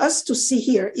want us to see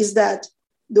here is that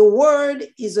the word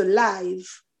is alive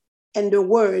and the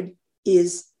word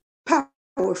is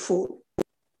powerful.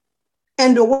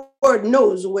 And the word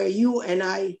knows where you and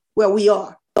I, where we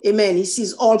are. Amen. He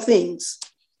sees all things.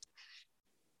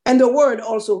 And the word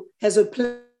also has a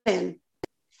plan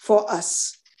for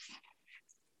us.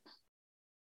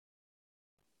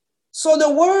 So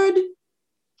the word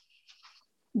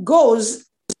goes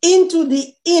into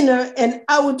the inner and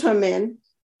outer man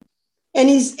and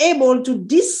is able to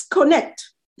disconnect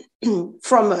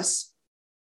from us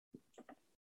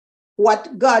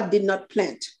what God did not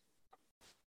plant.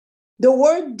 The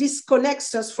word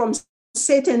disconnects us from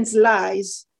Satan's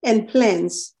lies and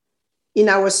plans in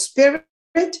our spirit,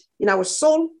 in our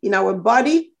soul, in our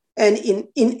body, and in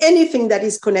anything that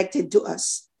is connected to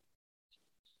us.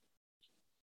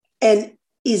 And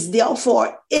is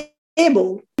therefore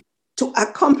able to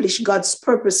accomplish God's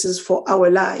purposes for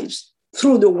our lives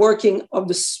through the working of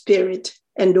the Spirit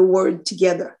and the word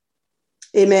together.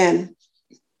 Amen.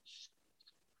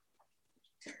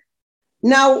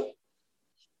 Now,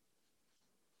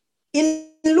 in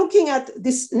looking at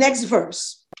this next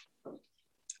verse,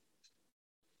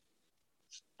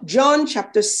 John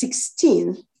chapter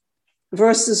 16,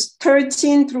 verses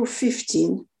 13 through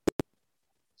 15,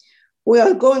 we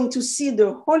are going to see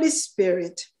the Holy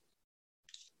Spirit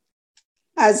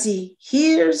as he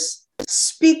hears,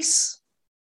 speaks,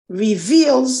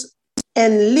 reveals,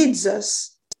 and leads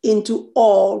us into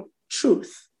all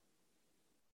truth.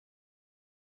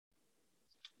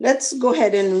 Let's go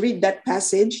ahead and read that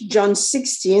passage, John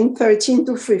 16, 13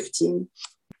 to 15.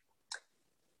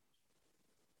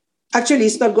 Actually,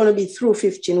 it's not going to be through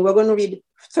 15. We're going to read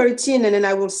 13, and then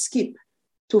I will skip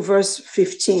to verse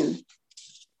 15.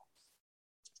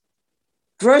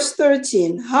 Verse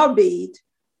 13, howbeit,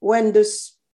 when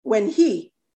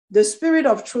he, the Spirit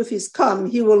of truth, is come,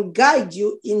 he will guide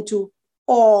you into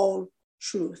all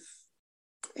truth.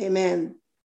 Amen.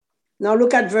 Now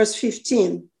look at verse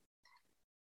 15.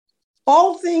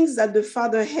 All things that the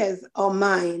Father hath are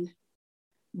mine.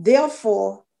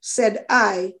 Therefore said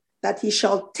I, that he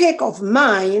shall take of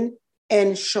mine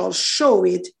and shall show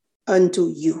it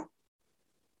unto you.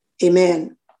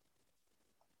 Amen.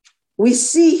 We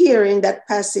see here in that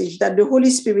passage that the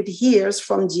Holy Spirit hears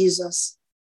from Jesus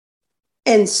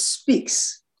and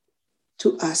speaks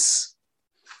to us.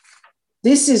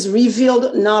 This is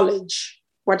revealed knowledge,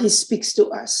 what he speaks to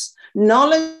us.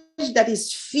 Knowledge that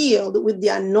is filled with the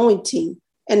anointing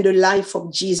and the life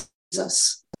of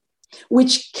Jesus,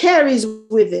 which carries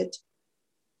with it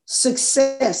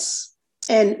success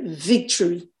and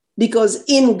victory, because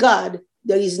in God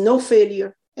there is no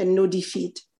failure and no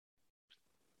defeat.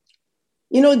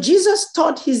 You know, Jesus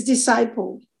taught his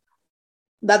disciples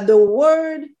that the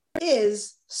word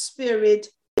is spirit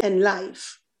and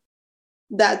life.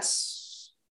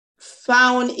 That's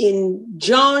found in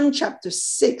John chapter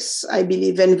 6, I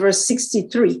believe, and verse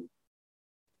 63,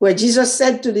 where Jesus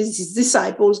said to his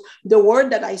disciples, the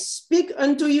word that I speak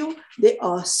unto you, they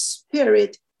are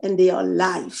spirit and they are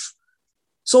life.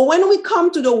 So when we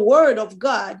come to the word of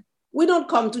God, we don't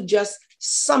come to just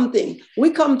something.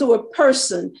 We come to a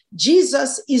person.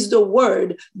 Jesus is the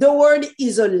word. The word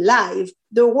is alive.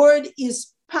 The word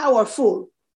is powerful.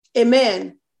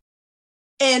 Amen.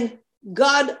 And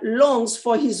God longs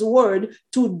for his word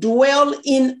to dwell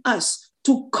in us,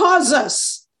 to cause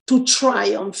us to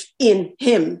triumph in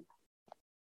him.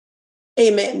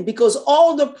 Amen. Because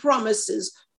all the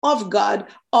promises of God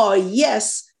are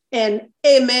yes and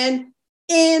amen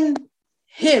in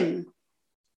him.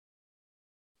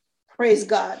 Praise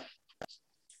God.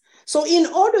 So in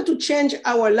order to change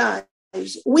our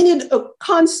lives, we need a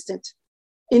constant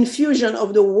infusion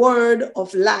of the word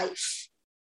of life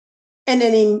and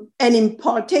an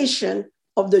impartation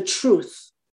of the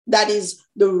truth. That is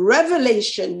the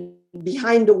revelation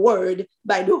behind the word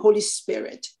by the Holy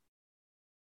Spirit.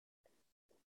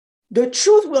 The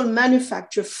truth will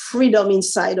manufacture freedom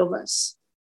inside of us.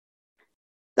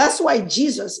 That's why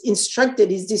Jesus instructed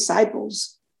his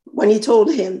disciples when he told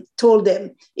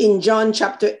them in John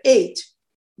chapter 8,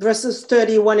 verses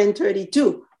 31 and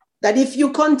 32, that if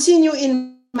you continue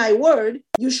in my word,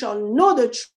 you shall know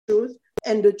the truth,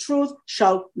 and the truth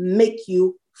shall make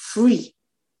you free.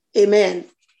 Amen.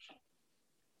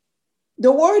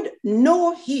 The word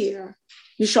know here,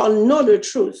 you shall know the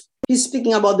truth. He's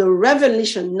speaking about the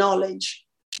revelation knowledge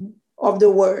of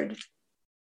the word.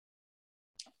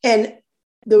 And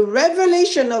the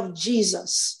revelation of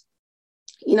Jesus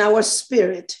in our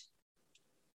spirit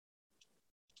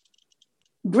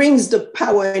brings the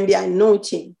power and the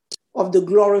anointing of the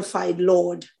glorified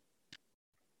Lord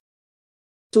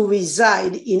to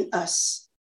reside in us.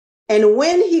 And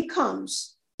when he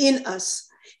comes in us,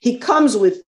 he comes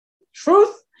with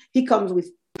truth, he comes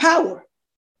with power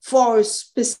for a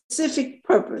specific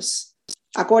purpose.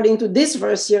 According to this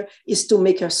verse here, is to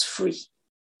make us free,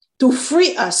 to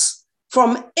free us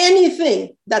from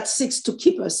anything that seeks to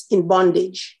keep us in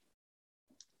bondage.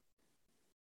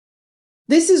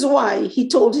 This is why he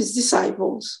told his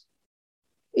disciples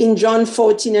in John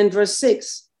 14 and verse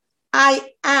 6,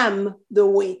 I am the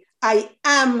way, I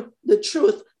am the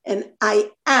truth, and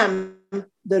I am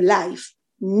the life.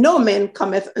 No man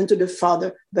cometh unto the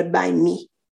Father but by me.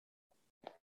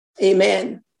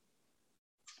 Amen.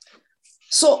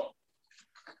 So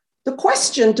the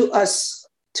question to us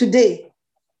today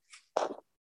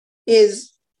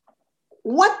is,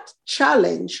 what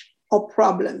challenge or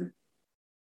problem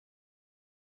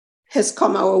has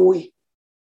come our way?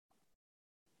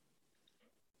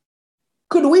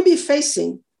 Could we be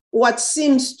facing what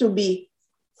seems to be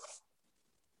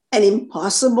an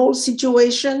impossible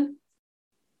situation?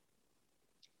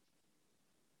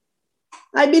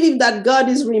 I believe that God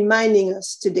is reminding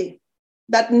us today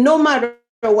that no matter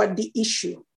what the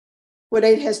issue, whether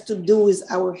it has to do with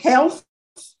our health,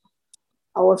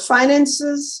 our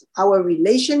finances, our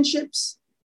relationships,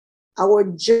 our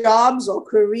jobs or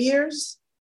careers,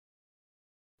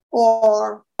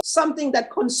 or something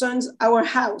that concerns our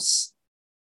house,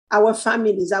 our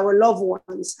families, our loved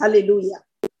ones. Hallelujah.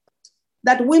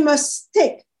 That we must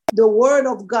take the word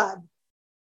of God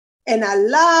and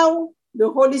allow the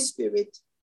Holy Spirit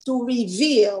to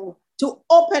reveal, to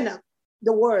open up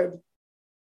the word,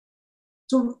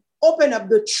 to open up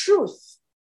the truth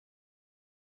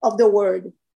of the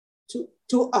word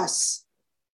to us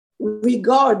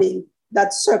regarding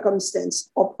that circumstance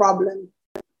or problem,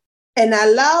 and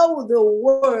allow the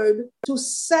word to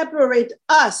separate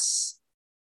us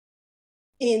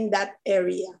in that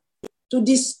area, to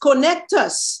disconnect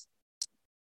us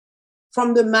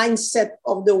from the mindset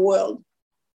of the world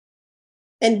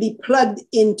and be plugged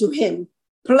into him,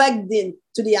 plugged in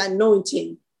to the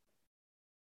anointing.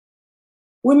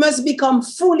 We must become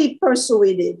fully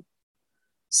persuaded,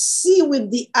 see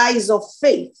with the eyes of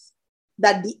faith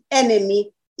that the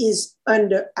enemy is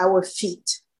under our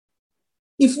feet.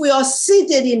 If we are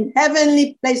seated in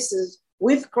heavenly places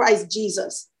with Christ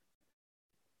Jesus,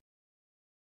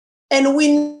 and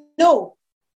we know,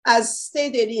 as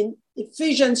stated in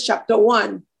Ephesians chapter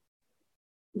 1,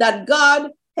 that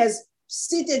God has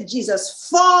seated Jesus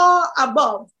far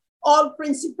above all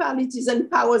principalities and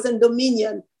powers and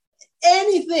dominion,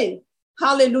 anything,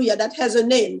 hallelujah, that has a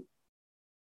name,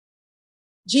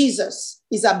 Jesus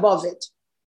is above it.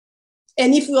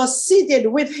 And if we are seated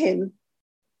with him,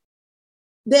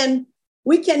 then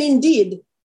we can indeed,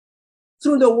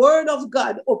 through the word of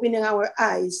God, opening our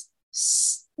eyes,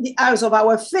 the eyes of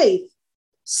our faith,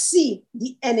 see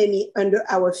the enemy under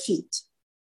our feet.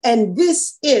 And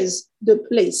this is the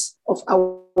place of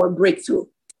our breakthrough.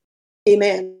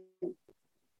 Amen.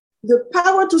 The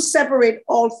power to separate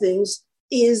all things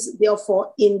is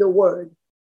therefore in the word.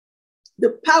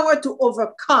 The power to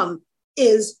overcome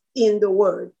is in the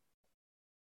word.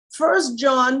 1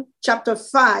 John chapter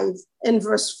 5 and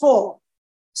verse 4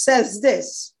 says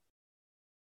this: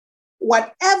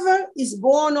 whatever is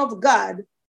born of God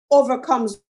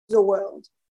overcomes the world.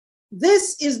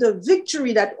 This is the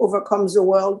victory that overcomes the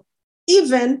world,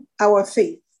 even our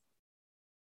faith.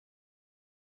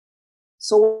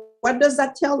 So what does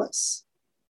that tell us?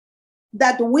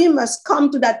 That we must come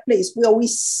to that place where we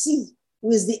see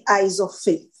with the eyes of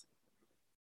faith.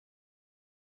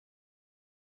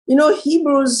 You know,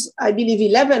 Hebrews, I believe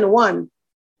 11:1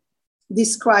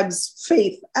 describes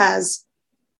faith as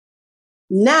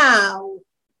now.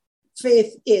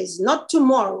 Faith is not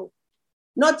tomorrow,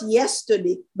 not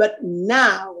yesterday, but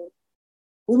now.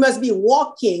 We must be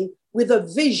walking with a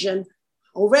vision,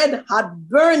 red hot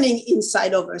burning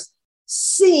inside of us,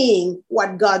 seeing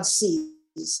what God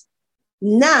sees.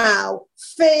 Now,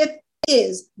 faith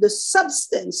is the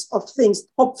substance of things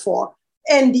hoped for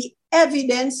and the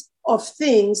evidence of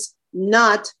things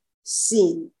not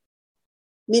seen,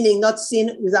 meaning not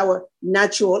seen with our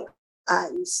natural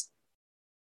eyes.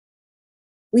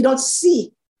 We don't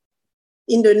see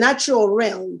in the natural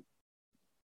realm,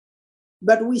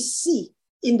 but we see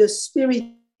in the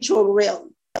spiritual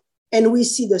realm, and we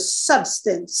see the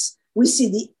substance, we see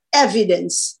the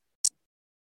evidence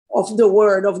of the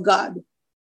word of God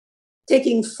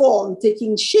taking form,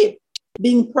 taking shape,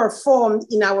 being performed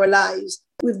in our lives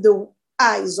with the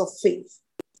eyes of faith.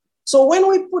 So when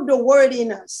we put the word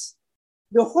in us,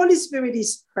 the Holy Spirit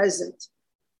is present.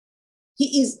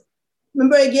 He is,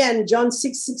 remember again, John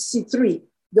 6:63,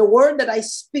 the word that I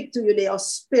speak to you, they are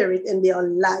spirit and they are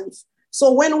life.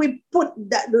 So when we put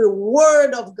that the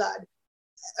word of God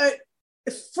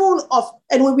full of,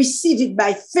 and we receive it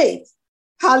by faith,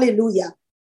 hallelujah,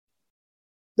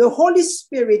 the Holy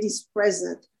Spirit is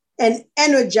present and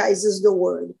energizes the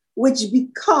word, which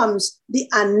becomes the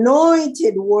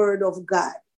anointed word of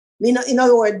God. In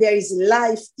other words, there is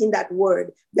life in that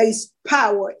word. There is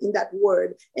power in that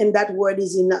word, and that word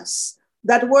is in us.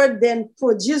 That word then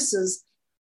produces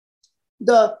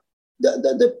the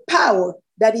power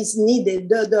that is needed,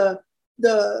 the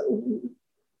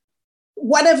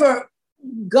whatever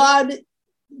God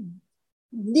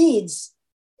needs,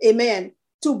 amen,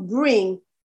 to bring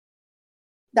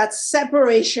that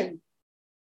separation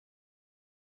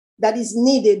that is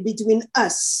needed between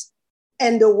us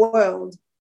and the world.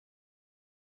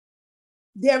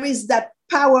 There is that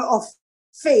power of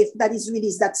faith that is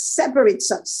released that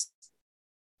separates us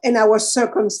and our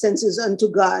circumstances unto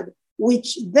God,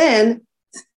 which then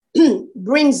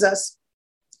brings us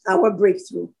our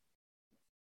breakthrough.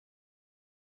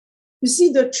 You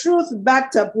see, the truth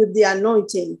backed up with the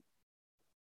anointing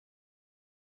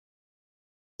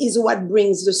is what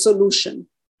brings the solution.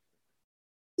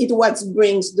 It's what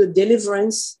brings the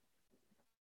deliverance.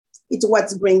 It's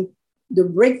what brings the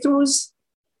breakthroughs.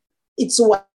 It's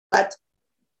what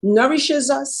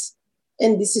nourishes us,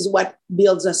 and this is what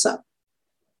builds us up.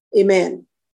 Amen.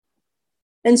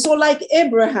 And so, like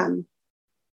Abraham,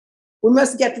 we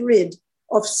must get rid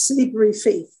of slippery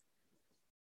faith.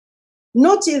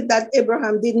 Notice that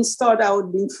Abraham didn't start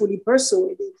out being fully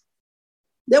persuaded.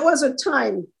 There was a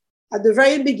time at the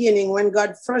very beginning when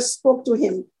God first spoke to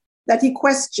him that he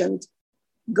questioned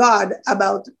God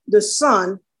about the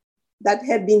son that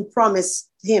had been promised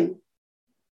him,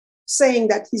 saying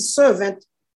that his servant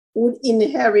would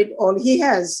inherit all he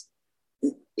has.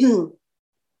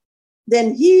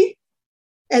 Then he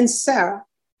and Sarah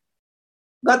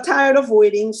got tired of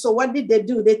waiting. So what did they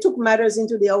do? They took matters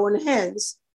into their own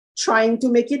hands, trying to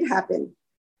make it happen.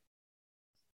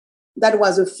 That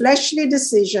was a fleshly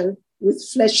decision with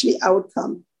fleshly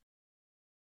outcome.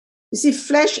 You see,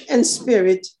 flesh and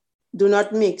spirit do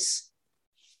not mix.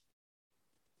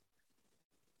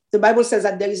 The Bible says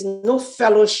that there is no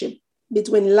fellowship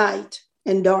between light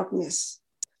and darkness.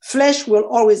 Flesh will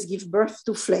always give birth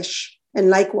to flesh, and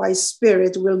likewise,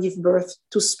 spirit will give birth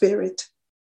to spirit.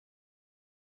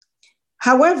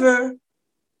 However,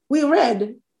 we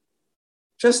read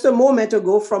just a moment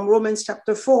ago from Romans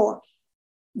chapter 4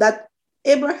 that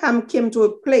Abraham came to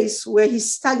a place where he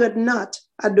staggered not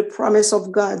at the promise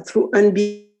of God through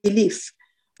unbelief,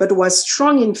 but was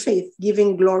strong in faith,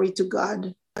 giving glory to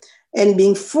God, and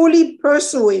being fully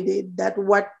persuaded that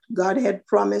what God had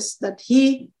promised, that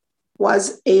he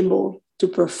was able to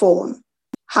perform.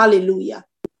 Hallelujah.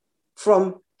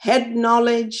 From head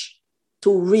knowledge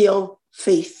to real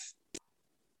faith.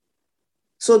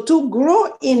 So to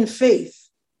grow in faith,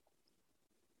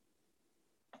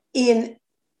 in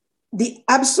the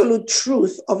absolute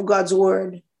truth of God's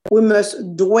word, we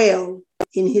must dwell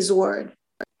in his word.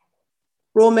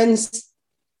 Romans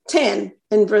 10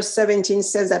 and verse 17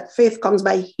 says that faith comes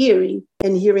by hearing,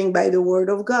 and hearing by the word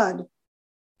of God.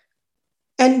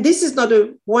 And this is not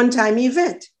a one-time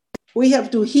event. We have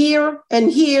to hear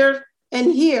and hear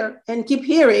and hear and keep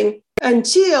hearing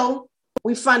until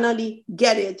we finally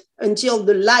get it, until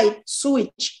the light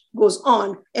switch goes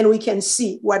on and we can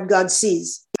see what God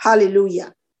sees.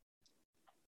 Hallelujah.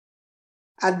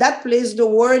 At that place, the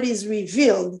word is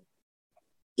revealed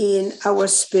in our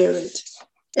spirit.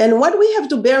 And what we have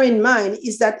to bear in mind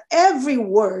is that every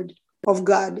word of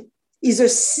God is a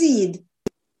seed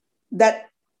that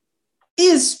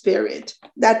is spirit,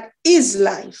 that is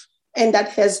life, and that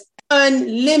has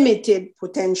unlimited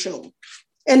potential.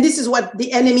 And this is what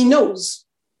the enemy knows.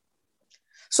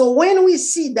 So when we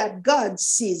see that God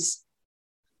sees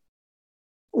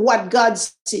what God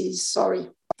sees,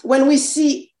 when we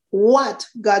see what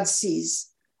God sees,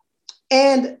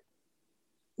 and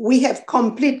we have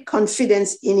complete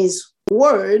confidence in his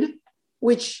word,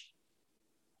 which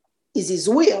is his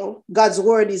will, God's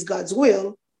word is God's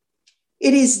will,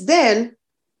 it is then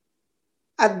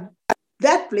at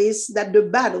that place that the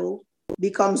battle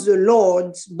becomes the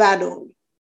Lord's battle.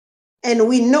 And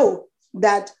we know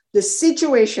that the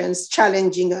situations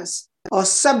challenging us are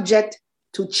subject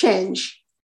to change,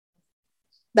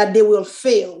 that they will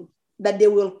fail, that they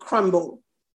will crumble.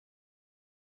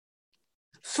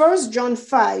 1 John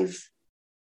 5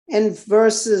 and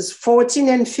verses 14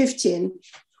 and 15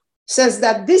 says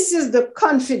that this is the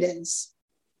confidence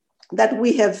that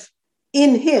we have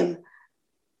in him,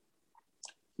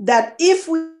 that if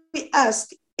we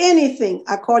ask anything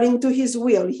according to his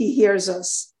will, he hears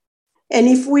us. And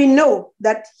if we know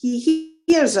that he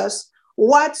hears us,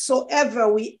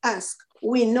 whatsoever we ask,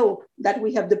 we know that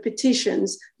we have the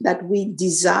petitions that we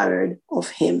desired of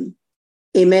him.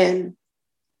 Amen.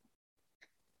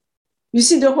 You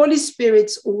see, the Holy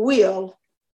Spirit's will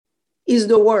is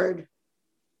the word,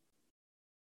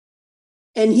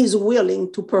 and he's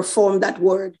willing to perform that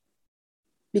word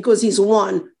because he's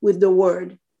one with the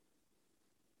word.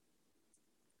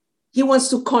 He wants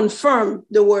to confirm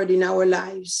the word in our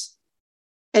lives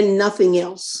and nothing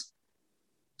else.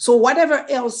 So whatever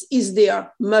else is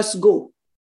there must go.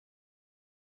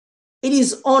 It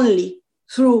is only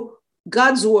through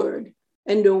God's word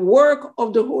and the work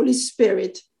of the Holy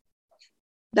Spirit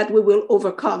that we will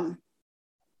overcome.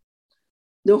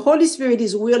 The Holy Spirit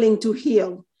is willing to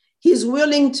heal. He's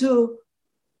willing to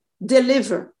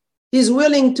deliver. He's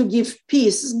willing to give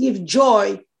peace, give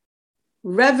joy,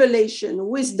 revelation,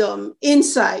 wisdom,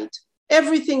 insight,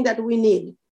 everything that we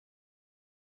need.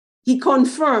 He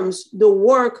confirms the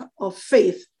work of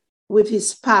faith with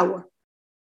his power.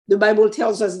 The Bible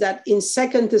tells us that in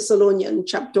 2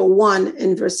 Thessalonians chapter 1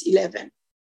 and verse 11.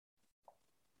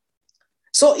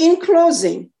 So in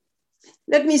closing,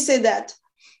 let me say that,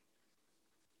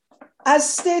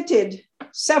 as stated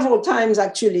several times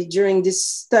actually during this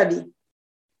study,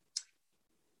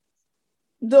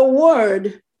 the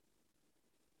word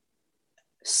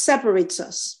separates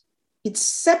us. It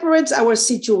separates our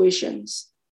situations.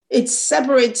 It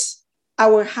separates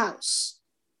our house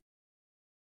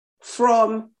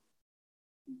from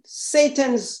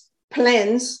Satan's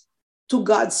plans to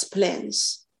God's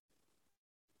plans,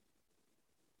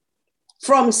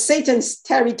 from Satan's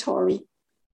territory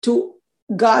to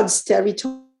God's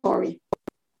territory.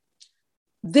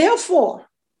 Therefore,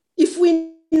 if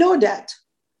we know that,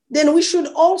 then we should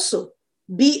also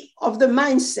be of the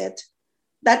mindset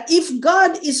that if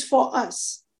God is for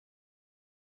us,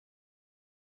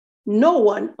 no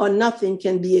one or nothing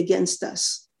can be against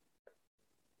us.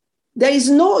 There is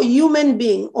no human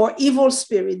being or evil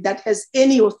spirit that has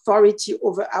any authority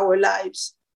over our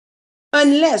lives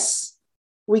unless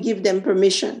we give them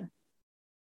permission.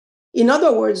 In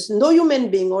other words, no human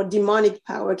being or demonic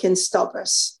power can stop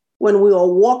us when we are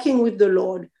walking with the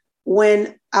Lord,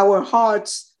 when our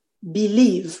hearts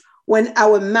believe, when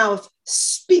our mouth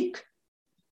speak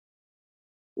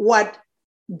what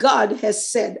God has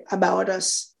said about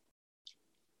us.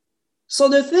 So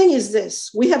the thing is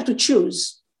this, we have to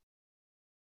choose.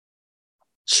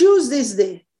 Choose this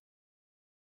day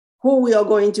who we are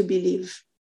going to believe.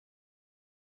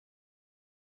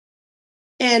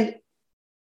 And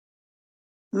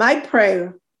my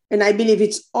prayer, and I believe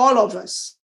it's all of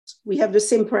us, we have the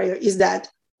same prayer, is that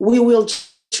we will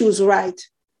choose right.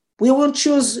 We will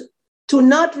choose to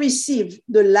not receive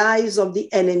the lies of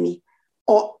the enemy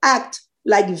or act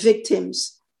like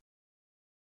victims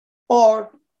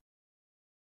or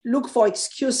look for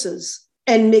excuses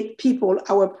and make people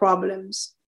our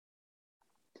problems.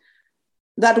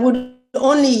 That would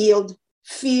only yield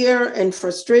fear and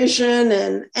frustration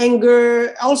and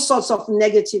anger, all sorts of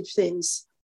negative things.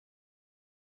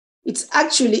 It's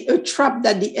actually a trap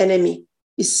that the enemy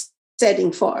is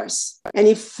setting for us. And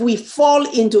if we fall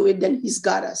into it, then he's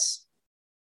got us.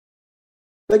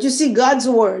 But you see, God's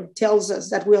word tells us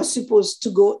that we are supposed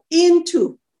to go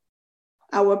into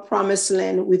our promised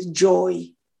land with joy.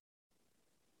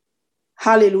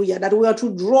 Hallelujah. That we are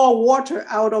to draw water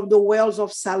out of the wells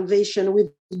of salvation with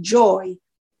joy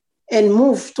and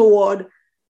move toward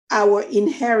our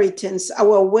inheritance,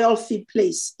 our wealthy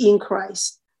place in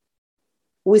Christ,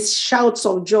 with shouts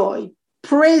of joy,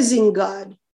 praising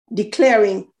God,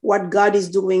 declaring what God is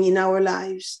doing in our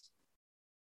lives.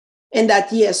 And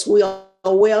that, yes, we are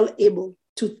well able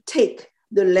to take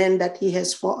the land that he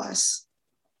has for us.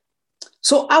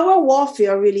 So our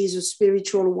warfare really is a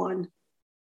spiritual one.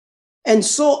 And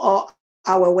so are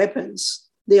our weapons.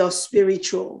 They are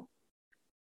spiritual.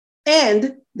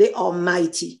 And they are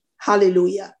mighty.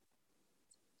 Hallelujah.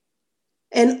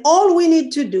 And all we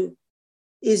need to do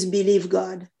is believe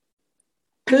God.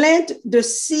 Plant the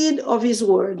seed of his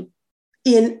word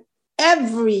in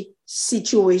every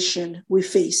situation we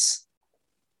face.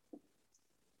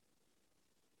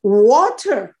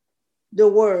 Water the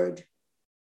word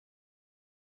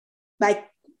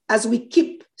as we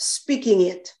keep speaking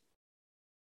it.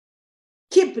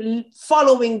 Keep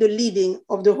following the leading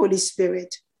of the Holy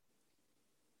Spirit.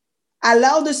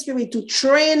 Allow the Spirit to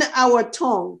train our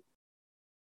tongue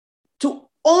to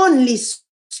only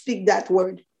speak that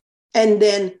word, and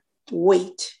then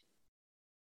wait.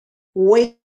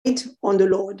 Wait on the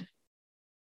Lord.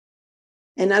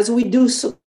 And as we do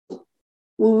so, we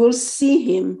will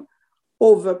see him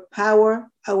overpower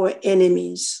our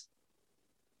enemies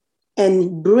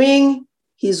and bring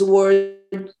his word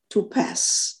to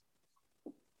pass.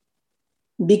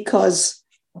 Because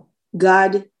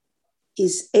God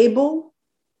is able,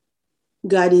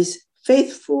 God is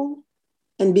faithful,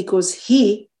 and because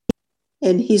he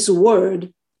and his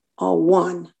word are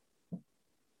one,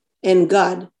 and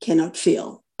God cannot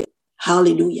fail.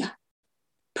 Hallelujah.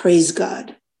 Praise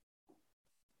God.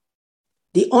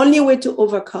 The only way to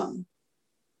overcome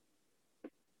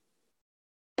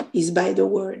is by the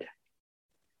word.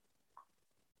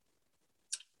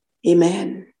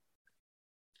 Amen.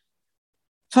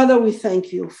 Father, we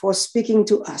thank you for speaking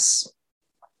to us,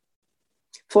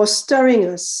 for stirring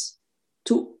us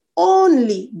to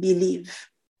only believe,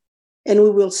 and we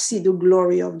will see the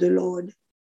glory of the Lord.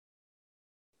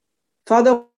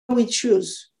 Father, we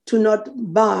choose to not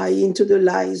buy into the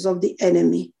lies of the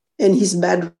enemy and his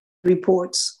bad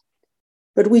reports,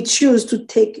 but we choose to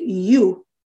take you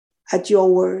at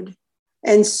your word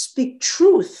and speak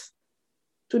truth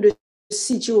to the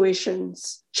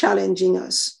situations challenging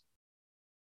us.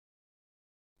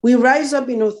 We rise up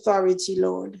in authority,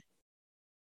 Lord,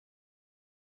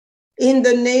 in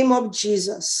the name of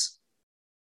Jesus,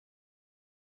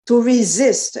 to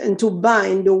resist and to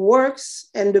bind the works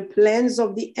and the plans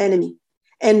of the enemy,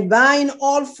 and bind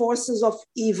all forces of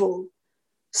evil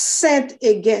sent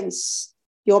against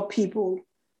your people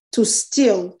to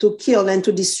steal, to kill, and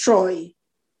to destroy.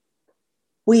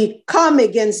 We come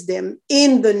against them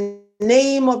in the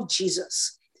name of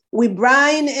Jesus. We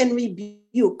bind and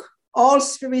rebuke all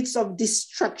spirits of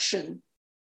destruction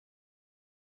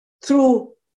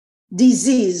through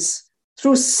disease,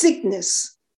 through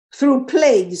sickness, through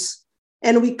plagues,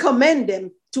 and we command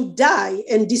them to die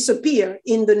and disappear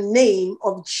in the name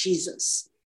of Jesus.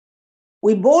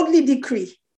 We boldly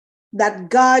decree that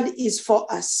God is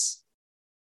for us.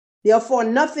 Therefore,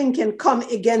 nothing can come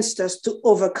against us to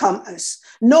overcome us.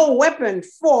 No weapon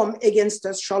formed against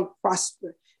us shall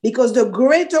prosper, because the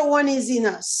greater one is in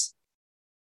us.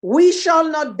 We shall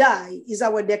not die, is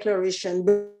our declaration,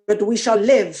 but we shall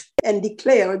live and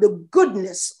declare the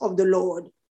goodness of the Lord.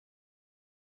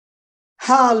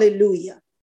 Hallelujah.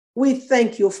 We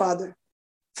thank you, Father,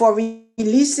 for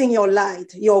releasing your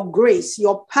light, your grace,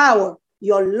 your power,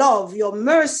 your love, your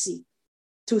mercy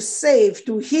to save,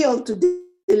 to heal, to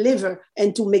deliver,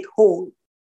 and to make whole.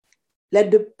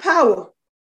 Let the power,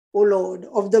 O Lord,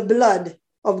 of the blood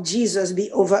of Jesus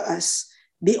be over us,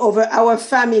 be over our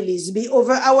families, be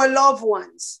over our loved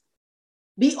ones,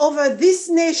 be over this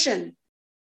nation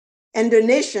and the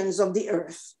nations of the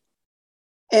earth,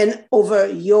 and over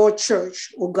your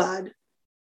church, O God,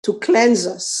 to cleanse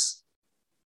us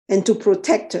and to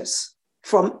protect us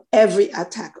from every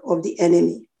attack of the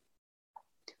enemy.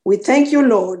 We thank you,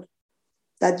 Lord,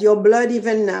 that your blood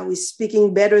even now is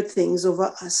speaking better things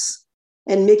over us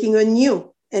and making a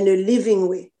new and a living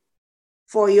way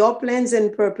for your plans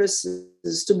and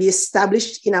purposes to be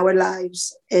established in our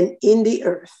lives and in the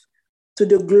earth, to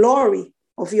the glory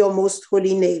of your most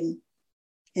holy name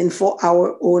and for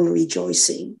our own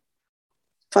rejoicing.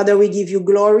 Father, we give you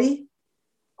glory,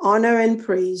 honor, and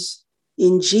praise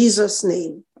in Jesus'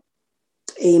 name.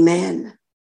 Amen.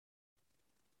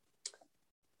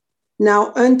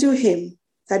 Now unto him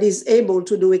that is able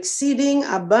to do exceeding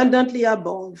abundantly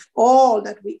above all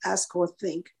that we ask or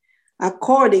think,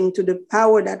 according to the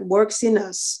power that works in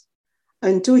us.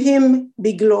 Unto him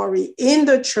be glory in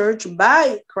the church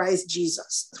by Christ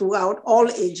Jesus throughout all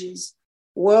ages,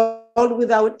 world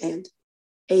without end.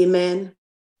 Amen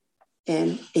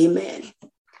and amen.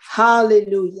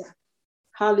 Hallelujah.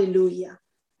 Hallelujah.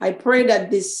 I pray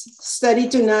that this study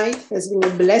tonight has been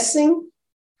a blessing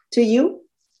to you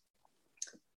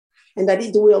and that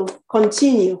it will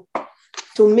continue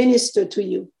to minister to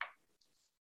you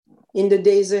in the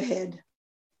days ahead.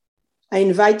 I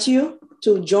invite you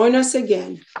to join us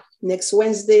again next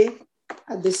Wednesday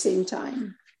at the same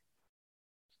time.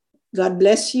 God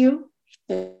bless you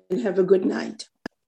and have a good night.